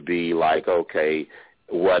 it would be like, okay,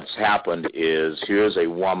 what's happened is here's a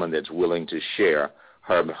woman that's willing to share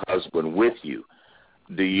her husband with you.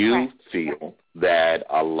 Do you feel that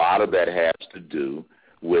a lot of that has to do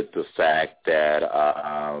with the fact that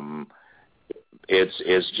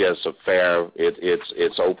it's just a fair,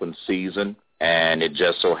 it's open season, and it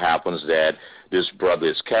just so happens that this brother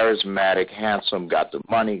is charismatic, handsome, got the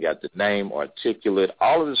money, got the name, articulate,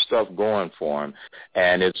 all of this stuff going for him,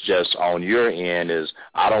 and it's just on your end is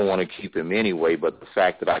I don't want to keep him anyway, but the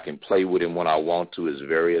fact that I can play with him when I want to is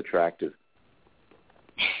very attractive?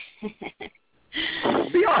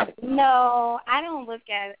 Be honest. No, I don't look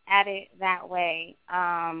at it that way.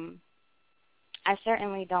 I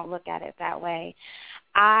certainly don't look at it that way.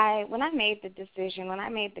 When I made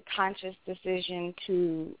the conscious decision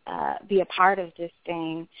to be a part of this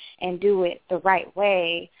thing and do it the right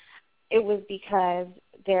way, it was because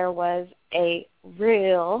there was a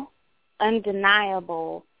real,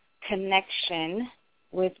 undeniable connection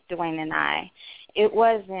with Dwayne and I. It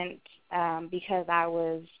wasn't because I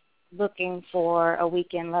was looking for a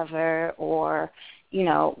weekend lover or,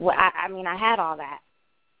 I had all that.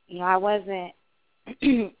 I wasn't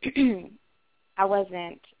I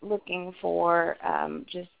wasn't looking for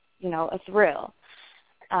just, a thrill.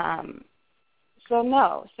 So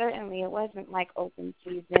no, certainly it wasn't like open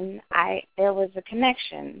season. There was a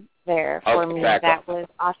connection there for me that was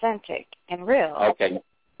authentic and real. Okay.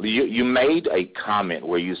 You made a comment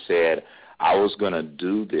where you said, I was going to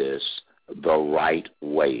do this the right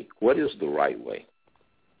way. What is the right way?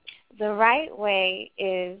 The right way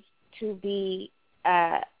is to be,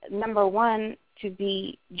 number one, to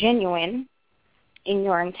be genuine in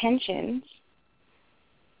your intentions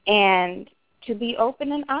and to be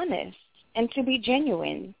open and honest and to be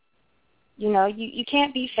genuine. You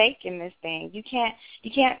can't be fake in this thing. You can't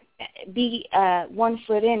be 1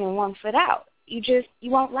 foot in and 1 foot out. You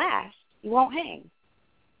won't last. You won't hang.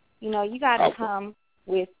 You got to come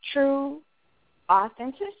with true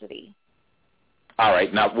authenticity. All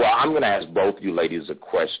right. Now, I'm going to ask both you ladies a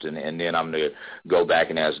question, and then I'm going to go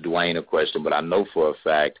back and ask Dwayne a question. But I know for a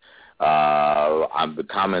fact the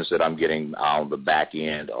comments that I'm getting on the back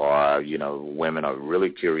end are, women are really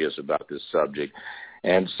curious about this subject.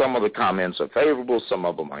 And some of the comments are favorable, some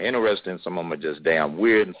of them are interesting, some of them are just damn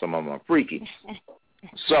weird, and some of them are freaky.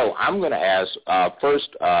 So I'm going to ask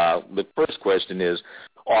the first question is,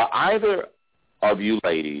 are either of you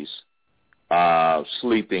ladies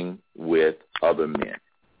sleeping with other men?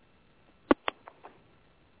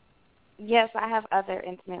 Yes, I have other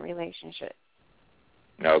intimate relationships.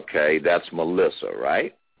 Okay, that's Melissa,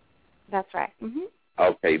 right? That's right. Mm-hmm.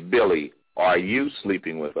 Okay, Billy, are you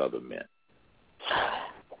sleeping with other men?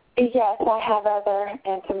 Yes, I have other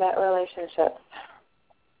intimate relationships.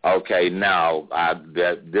 Okay, now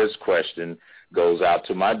this question goes out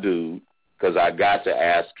to my dude because I got to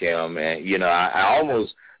ask him, and I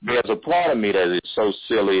almost, there's a part of me that is so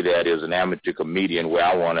silly that is an amateur comedian where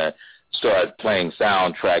I want to start playing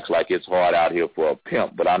soundtracks like it's hard out here for a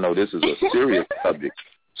pimp, but I know this is a serious subject.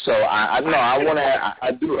 So I want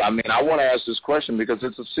to ask this question because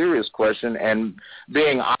it's a serious question. And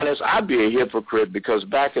being honest, I'd be a hypocrite because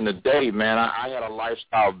back in the day, man, I had a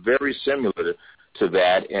lifestyle very similar to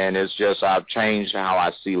that, and it's just I've changed how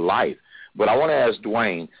I see life. But I want to ask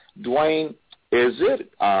Dwayne. Dwayne, is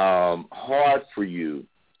it hard for you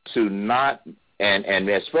to not, and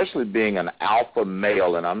especially being an alpha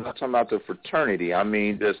male, and I'm not talking about the fraternity, I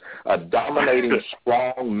mean just a dominating,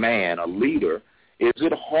 strong man, a leader, is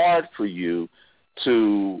it hard for you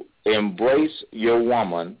to embrace your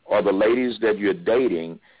woman or the ladies that you're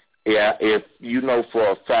dating if you know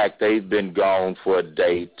for a fact they've been gone for a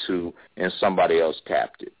day, two, and somebody else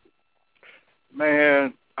tapped it?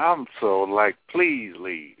 Man, I'm so like, please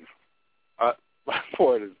leave. My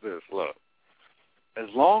point is this, look, as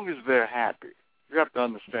long as they're happy, you have to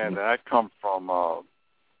understand that I come from a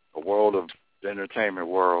world of the entertainment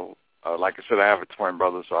world. Like I said, I have a twin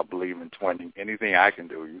brother, so I believe in twinning. Anything I can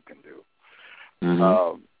do, you can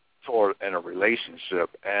do. Toward in a relationship.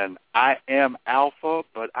 And I am alpha,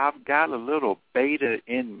 but I've got a little beta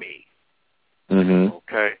in me.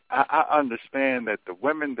 Okay? I understand that the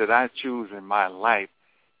women that I choose in my life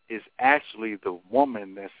is actually the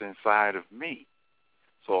woman that's inside of me.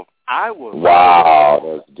 So if I was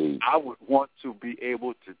that's deep. I would want to be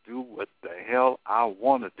able to do what the hell I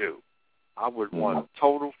want to do. I would want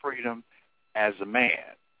total freedom as a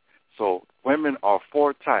man. So women are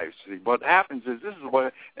four types. See, what happens is this is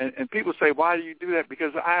what, and people say, why do you do that?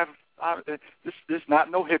 Because this is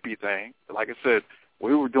not no hippie thing. Like I said,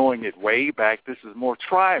 we were doing it way back. This is more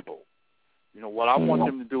tribal. You know, what I want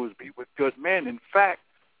them to do is be with good men. In fact,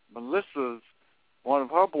 Melissa's, one of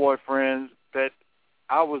her boyfriends, that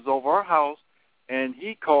I was over her house, and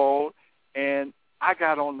he called, and I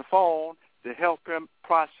got on the phone to help him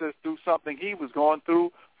process through something he was going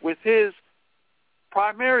through with his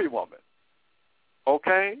primary woman,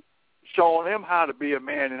 okay? Showing him how to be a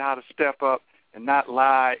man and how to step up and not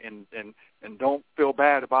lie and don't feel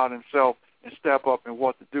bad about himself and step up and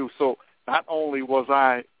what to do. So not only was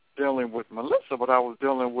I dealing with Melissa, but I was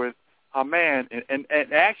dealing with her man. And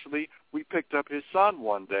actually, we picked up his son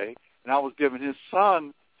one day, and I was giving his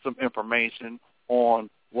son some information on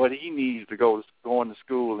what he needs to go into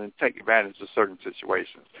school and take advantage of certain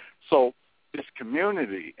situations. So this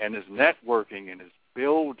community and his networking and his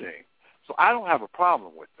building. So I don't have a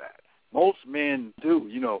problem with that. Most men do,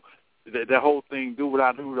 you know, that whole thing, do what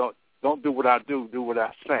I do, don't do what I do what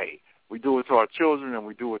I say. We do it to our children and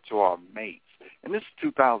we do it to our mates. And this is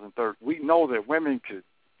 2013. We know that women can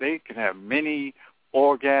have many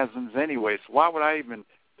orgasms anyway, so why would I even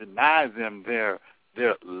deny them their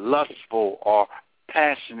lustful or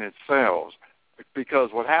passionate selves?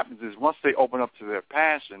 Because what happens is once they open up to their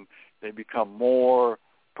passion, they become more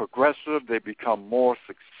progressive, they become more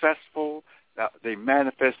successful, they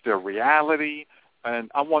manifest their reality, and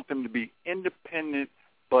I want them to be independent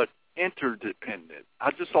but interdependent.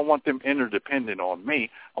 I just don't want them interdependent on me.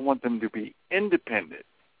 I want them to be independent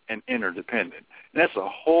and interdependent. And that's a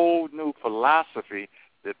whole new philosophy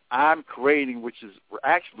that I'm creating, which is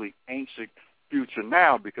actually ancient future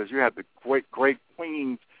now, because you have the great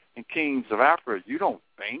queens and kings of Africa. You don't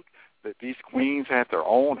think that these queens had their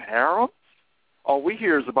own harem? All we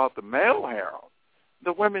hear is about the male harem.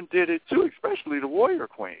 The women did it too, especially the warrior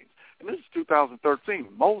queens. And this is 2013.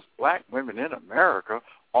 Most black women in America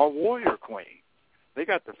are warrior queens. They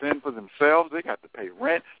got to fend for themselves. They got to pay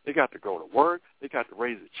rent. They got to go to work. They got to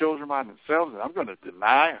raise the children by themselves. And I'm going to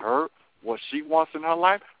deny her what she wants in her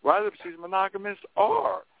life, rather if she's monogamous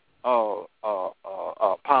or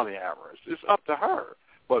polyamorous. It's up to her.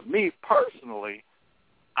 But me personally,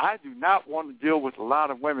 I do not want to deal with a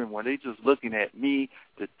lot of women when they just looking at me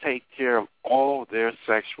to take care of all their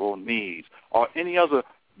sexual needs or any other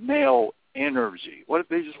male energy. What if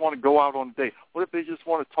they just want to go out on a date? What if they just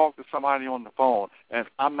want to talk to somebody on the phone and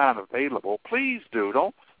I'm not available? Please do.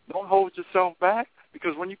 Don't hold yourself back,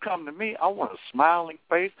 because when you come to me, I want a smiling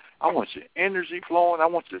face. I want your energy flowing. I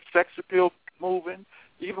want your sex appeal moving.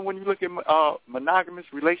 Even when you look at monogamous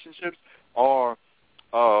relationships or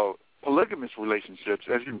polygamous relationships,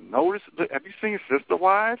 as you notice, have you seen Sister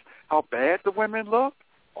Wives, how bad the women look?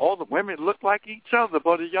 All the women look like each other,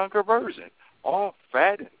 but a younger version. All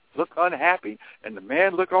fat and look unhappy, and the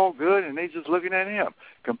man look all good, and they just looking at him.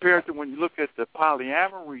 Compared to when you look at the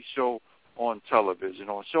polyamory show on television,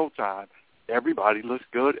 on Showtime, everybody looks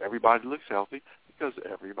good, everybody looks healthy, because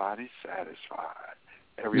everybody's satisfied.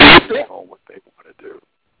 Everybody's doing what they want to do.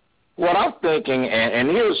 What I'm thinking, and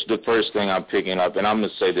here's the first thing I'm picking up, and I'm going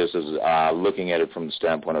to say this as looking at it from the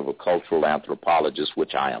standpoint of a cultural anthropologist,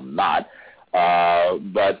 which I am not,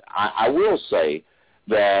 but I will say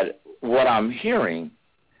that what I'm hearing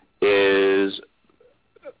is,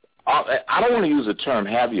 I don't want to use the term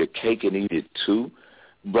have your cake and eat it too,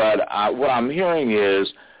 but what I'm hearing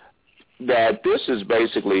is that this is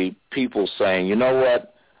basically people saying, you know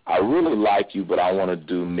what, I really like you, but I want to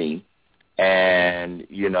do me. And,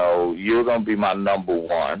 you know, you're going to be my number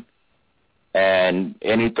one. And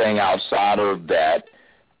anything outside of that,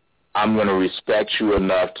 I'm going to respect you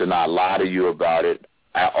enough to not lie to you about it.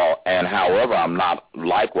 And however, I'm not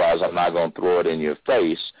going to throw it in your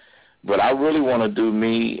face. But I really want to do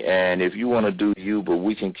me, and if you want to do you, but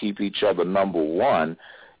we can keep each other number one,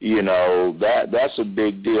 you know, that's a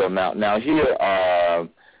big deal. Now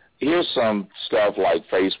here's some stuff like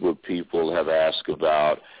Facebook people have asked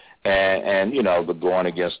about. And you know, the going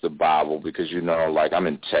against the Bible, because, you know, like I'm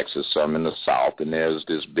in Texas, so I'm in the South, and there's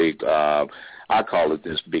this big, I call it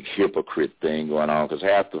this big hypocrite thing going on, because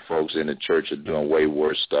half the folks in the church are doing way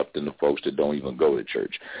worse stuff than the folks that don't even go to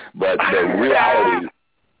church. But the reality,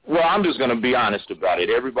 well, I'm just going to be honest about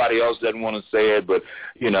it. Everybody else doesn't want to say it, but,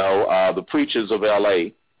 you know, the preachers of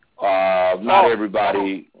L.A., not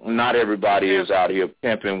everybody is out here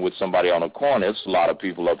pimping with somebody on the corner. It's a lot of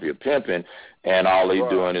people up here pimping, and all they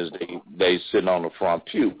doing is they sitting on the front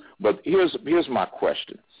pew. But here's my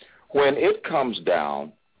question. When it comes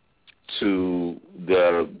down to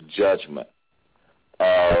the judgment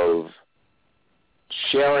of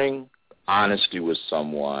sharing honesty with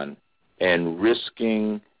someone and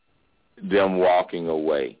risking them walking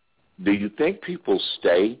away, do you think people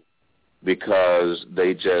stay because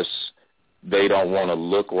they don't want to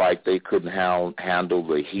look like they couldn't handle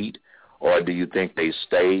the heat? Or do you think they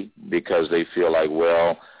stay because they feel like,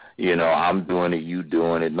 well, you know, I'm doing it, you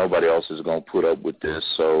doing it, nobody else is going to put up with this,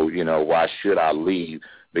 so, you know, why should I leave?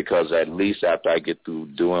 Because at least after I get through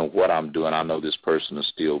doing what I'm doing, I know this person will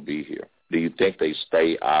still be here. Do you think they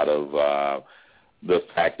stay out of the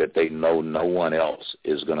fact that they know no one else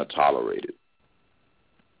is going to tolerate it?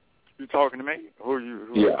 You talking to me? Who are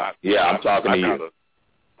you? I'm talking to you.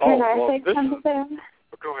 Can I say something?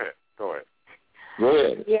 Go ahead. Go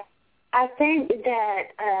ahead. Yeah. I think that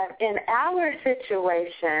in our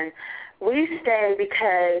situation, we stay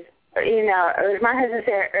because, you know, as my husband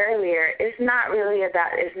said earlier, it's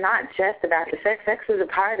not just about the sex. Sex is a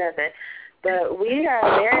part of it. But we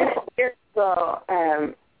are very spiritual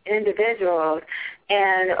individuals,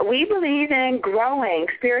 and we believe in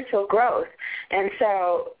spiritual growth. And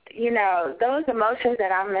so, you know, those emotions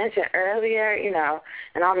that I mentioned earlier, you know,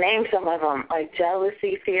 and I'll name some of them, like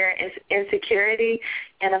jealousy, fear, insecurity.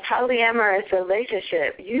 In a polyamorous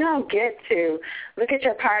relationship, you don't get to look at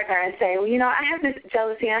your partner and say, well, you know, I have this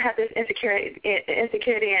jealousy, I have this insecurity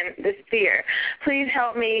and this fear. Please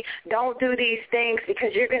help me. Don't do these things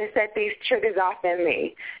because you're going to set these triggers off in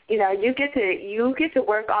me. You know, you get to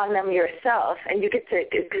work on them yourself, and you get to,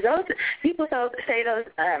 because those people say those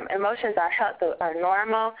emotions are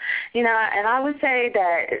normal. You know, and I would say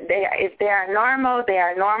that if they are normal, they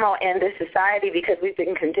are normal in this society because we've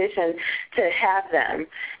been conditioned to have them.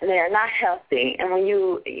 And they are not healthy. And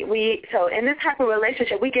so in this type of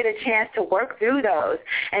relationship, we get a chance to work through those.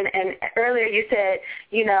 And earlier you said,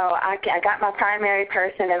 you know, I got my primary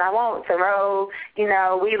person, and I won't throw, you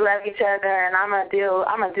know, we love each other, and I'm gonna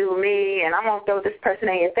do me, and I won't throw this person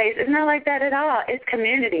in your face. It's not like that at all. It's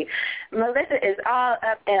community. Melissa is all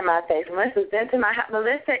up in my face. Melissa's been to my house.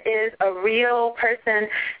 Melissa is a real person.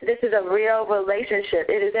 This is a real relationship.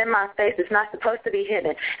 It is in my face. It's not supposed to be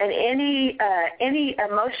hidden. And any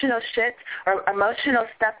emotional shit or emotional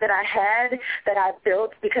stuff that I had that I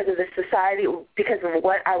built because of the society, because of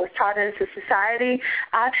what I was taught into society,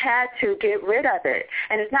 I've had to get rid of it.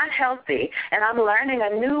 And it's not healthy. And I'm learning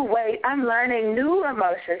a new way. I'm learning new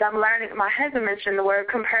emotions. My husband mentioned the word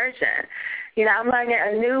compersion. You know, I'm learning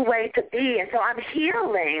a new way to be, and so I'm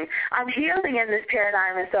healing. I'm healing in this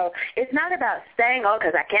paradigm, and so it's not about staying,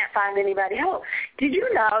 because I can't find anybody else. Did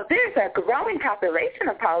you know there's a growing population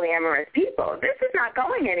of polyamorous people? This is not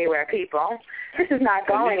going anywhere, people. This is not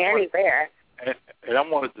going anywhere. And I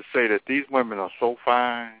wanted to say that these women are so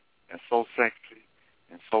fine and so sexy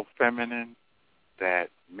and so feminine that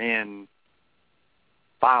men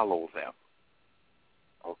follow them,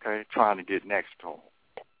 okay, trying to get next to them.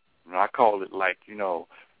 And I call it like, you know,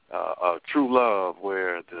 True Love,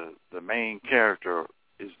 where the main character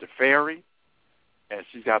is the fairy, and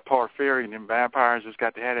she's got part fairy, and then vampires just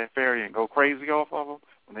got to have that fairy and go crazy off of them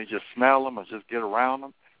when they just smell them or just get around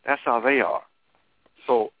them. That's how they are.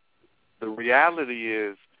 So the reality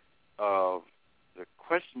is, the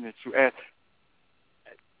question that you asked,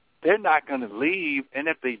 they're not going to leave. And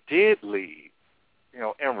if they did leave,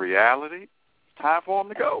 in reality, it's time for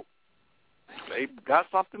them to go. They got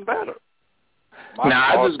something better.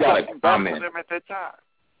 Now, I just got a comment. Them at that time.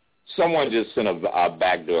 Someone just sent a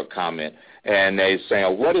backdoor comment, and they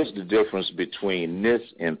saying, what is the difference between this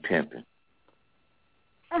and pimping?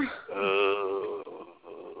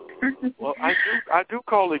 Well, I do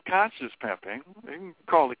call it conscious pimping. You can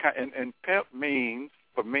call it, and pimp means,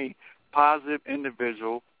 for me, positive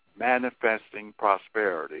individual manifesting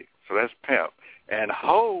prosperity. So that's pimp. And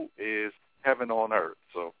hoe is heaven on earth.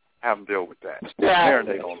 So have them deal with that.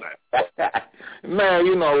 Marinate on that. Man,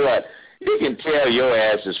 you know what? You can tell your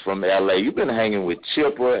ass is from L.A. You've been hanging with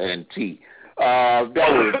Chipper and T.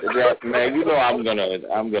 That man. You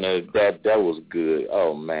know that was good.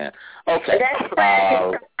 Oh man. Okay. That's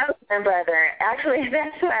Swag is from Oakland, brother. Actually,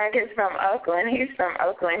 that Swag is from Oakland. He's from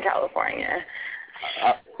Oakland, California.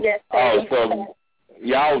 Yes. So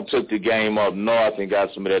y'all took the game up north and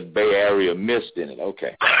got some of that Bay Area mist in it.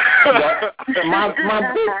 Okay.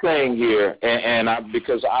 My big thing here,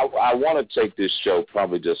 because I want to take this show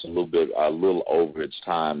probably just a little over its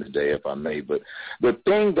time today, if I may. But the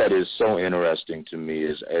thing that is so interesting to me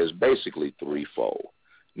is basically threefold.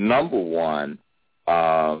 Number one,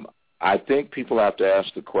 I think people have to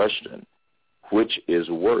ask the question, which is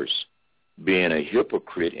worse, being a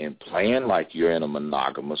hypocrite and playing like you're in a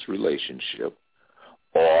monogamous relationship,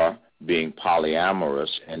 or being polyamorous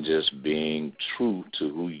and just being true to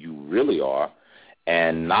who you really are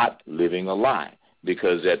and not living a lie.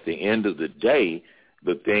 Because at the end of the day,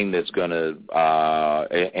 the thing that's going to,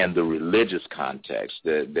 and the religious context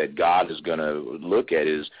that God is going to look at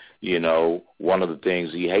is, one of the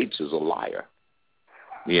things he hates is a liar.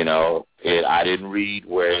 I didn't read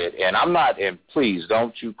and I'm not, and please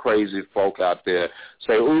don't you crazy folk out there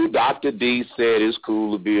say, ooh, Dr. D said it's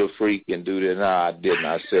cool to be a freak and do that. No, I didn't.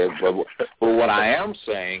 I said, but what I am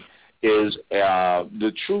saying is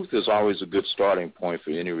the truth is always a good starting point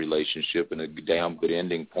for any relationship and a damn good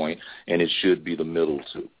ending point, and it should be the middle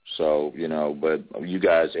too. So, but you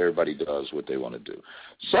guys, everybody does what they want to do.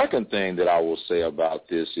 Second thing that I will say about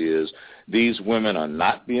this is these women are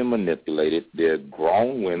not being manipulated. They're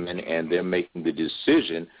grown women, and they're making the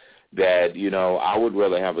decision that, I would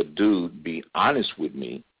rather have a dude be honest with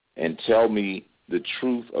me and tell me the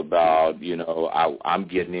truth about, I'm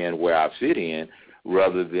getting in where I fit in,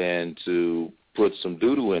 rather than to put some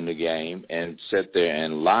doo-doo in the game and sit there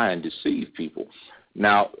and lie and deceive people.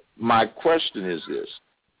 Now, my question is this.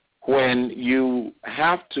 When you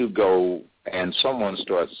have to go and someone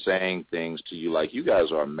starts saying things to you, like you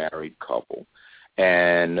guys are a married couple,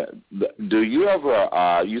 and do you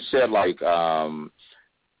ever, you said like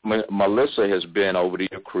Melissa has been over to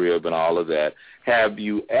your crib and all of that. Have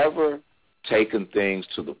you ever taken things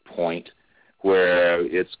to the point where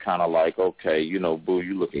it's kind of like, okay, boo,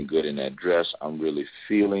 you looking good in that dress. I'm really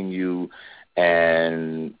feeling you.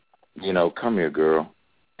 And, come here, girl.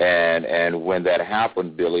 And when that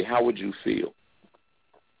happened, Billy, how would you feel?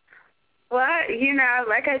 Well,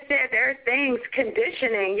 like I said, there are things,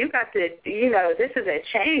 conditioning. You got to, this is a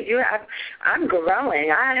change. I'm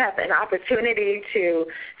growing. I have an opportunity to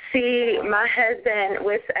see my husband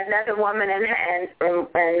with another woman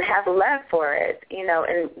and have love for it,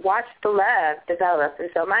 and watch the love develop. And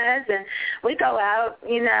so my husband, we go out,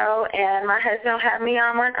 and my husband will have me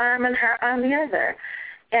on one arm and her on the other.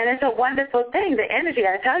 And it's a wonderful thing. The energy,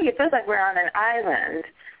 I tell you, it feels like we're on an island.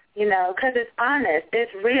 Because it's honest,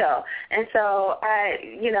 it's real. And so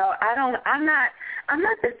I'm not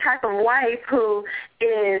the type of wife who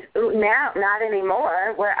is now, not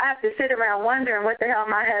anymore, where I have to sit around wondering what the hell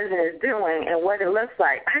my husband is doing and what it looks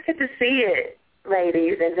like. I get to see it,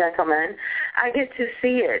 ladies and gentlemen. I get to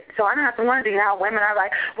see it. So I don't have to wonder, women are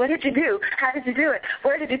like, what did you do? How did you do it?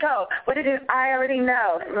 Where did you go? What did you do? I already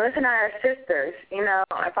know. Melissa and I are sisters.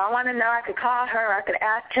 If I want to know, I could call her, I could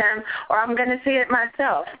ask him, or I'm going to see it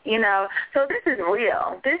myself, So this is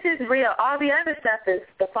real. This is real. All the other stuff is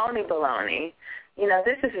the phony baloney.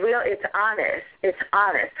 This is real. It's honest. It's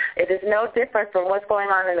honest. It is no different from what's going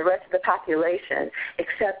on in the rest of the population,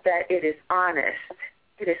 except that it is honest.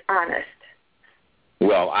 It is honest.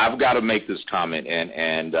 Well, I've got to make this comment,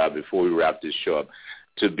 and before we wrap this show up,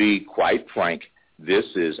 to be quite frank, this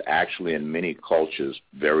is actually in many cultures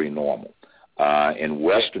very normal. In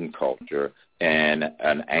Western culture and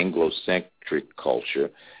an Anglo-centric culture,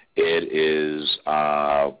 it is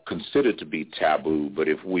considered to be taboo. But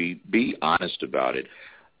if we be honest about it,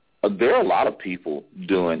 there are a lot of people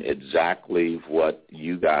doing exactly what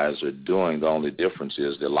you guys are doing. The only difference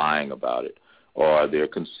is they're lying about it. or they're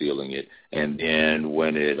concealing it. And then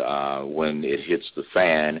when it hits the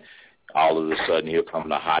fan, all of a sudden here come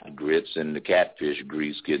the hot grits and the catfish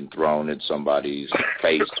grease getting thrown at somebody's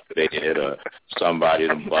face, bed, or somebody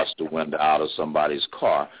to bust the window out of somebody's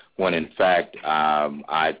car. When in fact,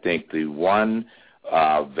 I think the one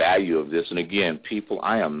value of this, and again, people,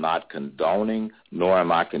 I am not condoning nor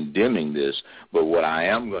am I condemning this, but what I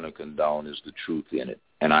am going to condone is the truth in it.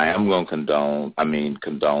 And I am going to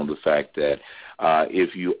condone the fact that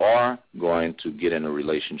if you are going to get in a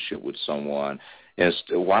relationship with someone,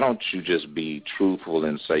 why don't you just be truthful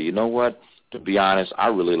and say, you know what, to be honest, I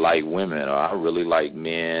really like women, or I really like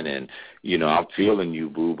men, and, I'm feeling you,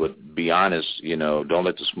 boo, but be honest, don't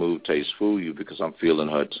let the smooth taste fool you, because I'm feeling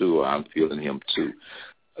her too, or I'm feeling him too.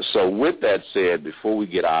 So with that said, before we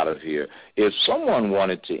get out of here, if someone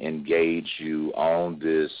wanted to engage you on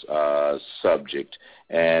this subject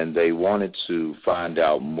and they wanted to find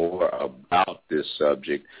out more about this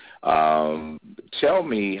subject, tell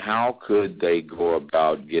me, how could they go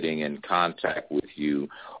about getting in contact with you?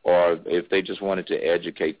 Or if they just wanted to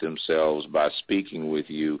educate themselves by speaking with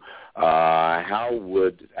you, how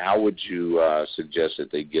would you suggest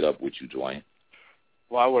that they get up with you, Dwayne?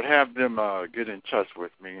 Well, I would have them get in touch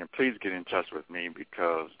with me, and please get in touch with me,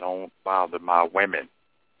 because don't bother my women.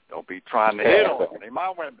 Don't be trying to hit on them. They're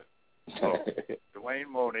my women. So, Dwayne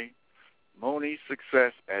Mooney,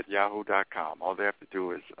 MooneySuccess@yahoo.com. All they have to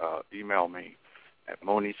do is email me at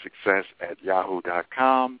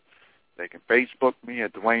MooneySuccess@yahoo.com. They can Facebook me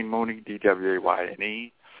at Dwayne Mooney,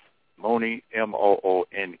 DWAYNE, Mooney,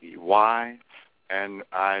 MOONEY. And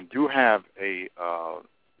I do have a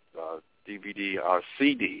DVD or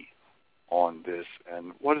CD on this.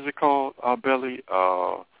 And what is it called, Billy?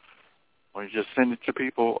 When you just send it to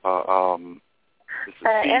people, it's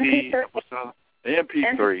a CD. MP3. What's that? The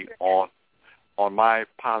MP3 on my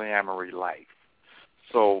polyamory life.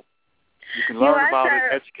 So you can learn about it,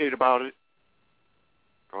 educate about it.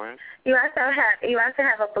 Go ahead. You also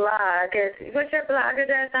have a blog. What's your blog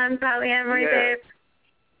address on polyamory, babe?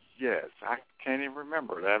 Yes, I can't even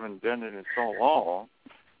remember it. I haven't done it in so long.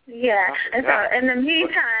 Yeah, and so in the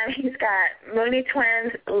meantime, he's got Mooney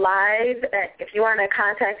Twins Live. If you want to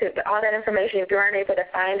contact him, all that information, if you aren't able to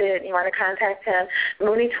find it, you want to contact him,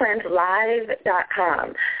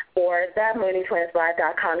 MooneyTwinsLive.com or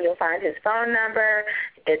TheMooneyTwinsLive.com. You'll find his phone number.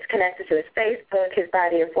 It's connected to his Facebook, his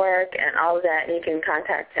body of work, and all of that, and you can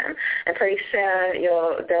contact him. And pretty soon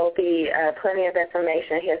there'll be plenty of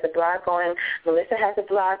information. He has a blog going. Melissa has a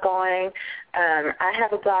blog going. I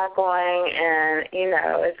have a blog going, and,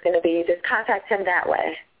 it's going to be, just contact him that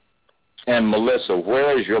way. And, Melissa,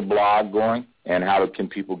 where is your blog going, and how can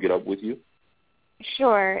people get up with you?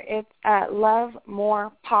 Sure. It's at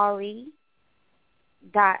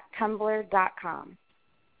lovemorepoly.tumblr.com.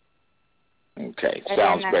 Okay,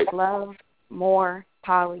 sounds great.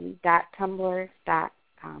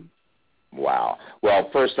 lovemorepoly.tumblr.com. Wow. Well,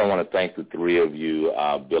 first I want to thank the three of you,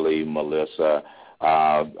 Billy, Melissa.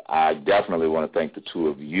 I definitely want to thank the two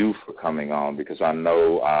of you for coming on, because I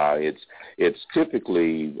know it's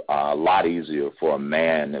typically a lot easier for a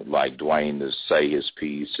man like Dwayne to say his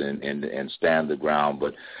piece and stand the ground,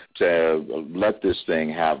 but to let this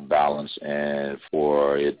thing have balance and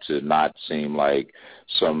for it to not seem like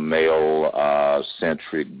some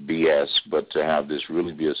male-centric BS, but to have this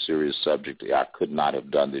really be a serious subject. I could not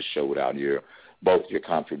have done this show without both your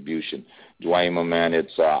contribution. Dwayne, my man,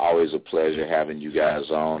 it's always a pleasure having you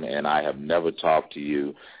guys on, and I have never talked to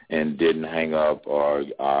you and didn't hang up or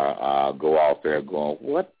go off there going,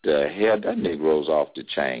 what the hell, that Negro's off the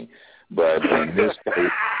chain. But in this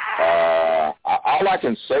case, all I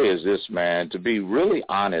can say is this, man, to be really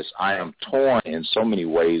honest, I am torn in so many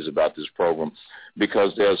ways about this program,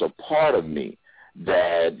 because there's a part of me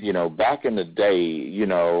that, back in the day,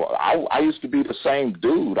 I used to be the same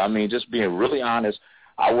dude. I mean, just being really honest,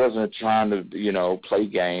 I wasn't trying to, play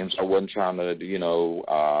games. I wasn't trying to,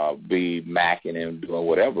 be macking and doing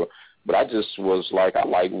whatever. But I just was like, I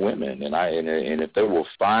like women, and if they were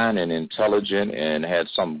fine and intelligent and had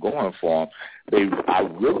something going for them, I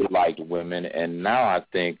really liked women. And now I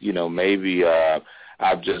think, maybe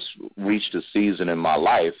I've just reached a season in my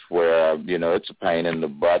life where, it's a pain in the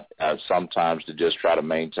butt sometimes to just try to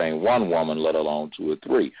maintain one woman, let alone two or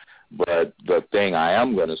three. But the thing I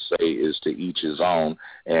am going to say is to each his own.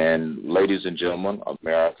 And ladies and gentlemen,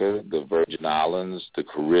 America, the Virgin Islands, the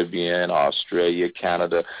Caribbean, Australia,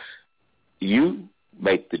 Canada, you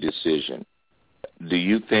make the decision. Do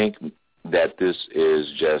you think that this is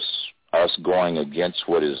just us going against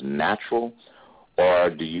what is natural, or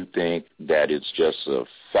do you think that it's just a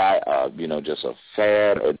fad, or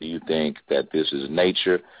do you think that this is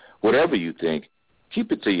nature? whatever you think, keep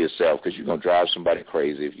it to yourself, because you're going to drive somebody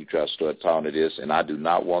crazy if you try to start talking to this, and I do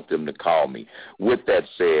not want them to call me. With that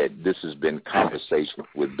said, this has been Conversation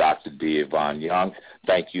with Dr. D. Yvonne Young.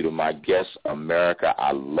 Thank you to my guests, America.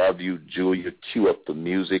 I love you. Julia, cue up the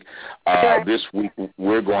music. This week,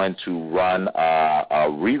 we're going to run a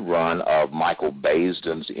rerun of Michael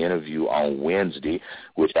Baisden's interview on Wednesday,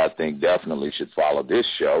 which I think definitely should follow this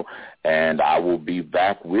show. And I will be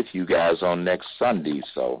back with you guys on next Sunday.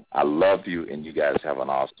 So I love you, and you guys have an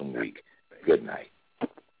awesome week. Good night.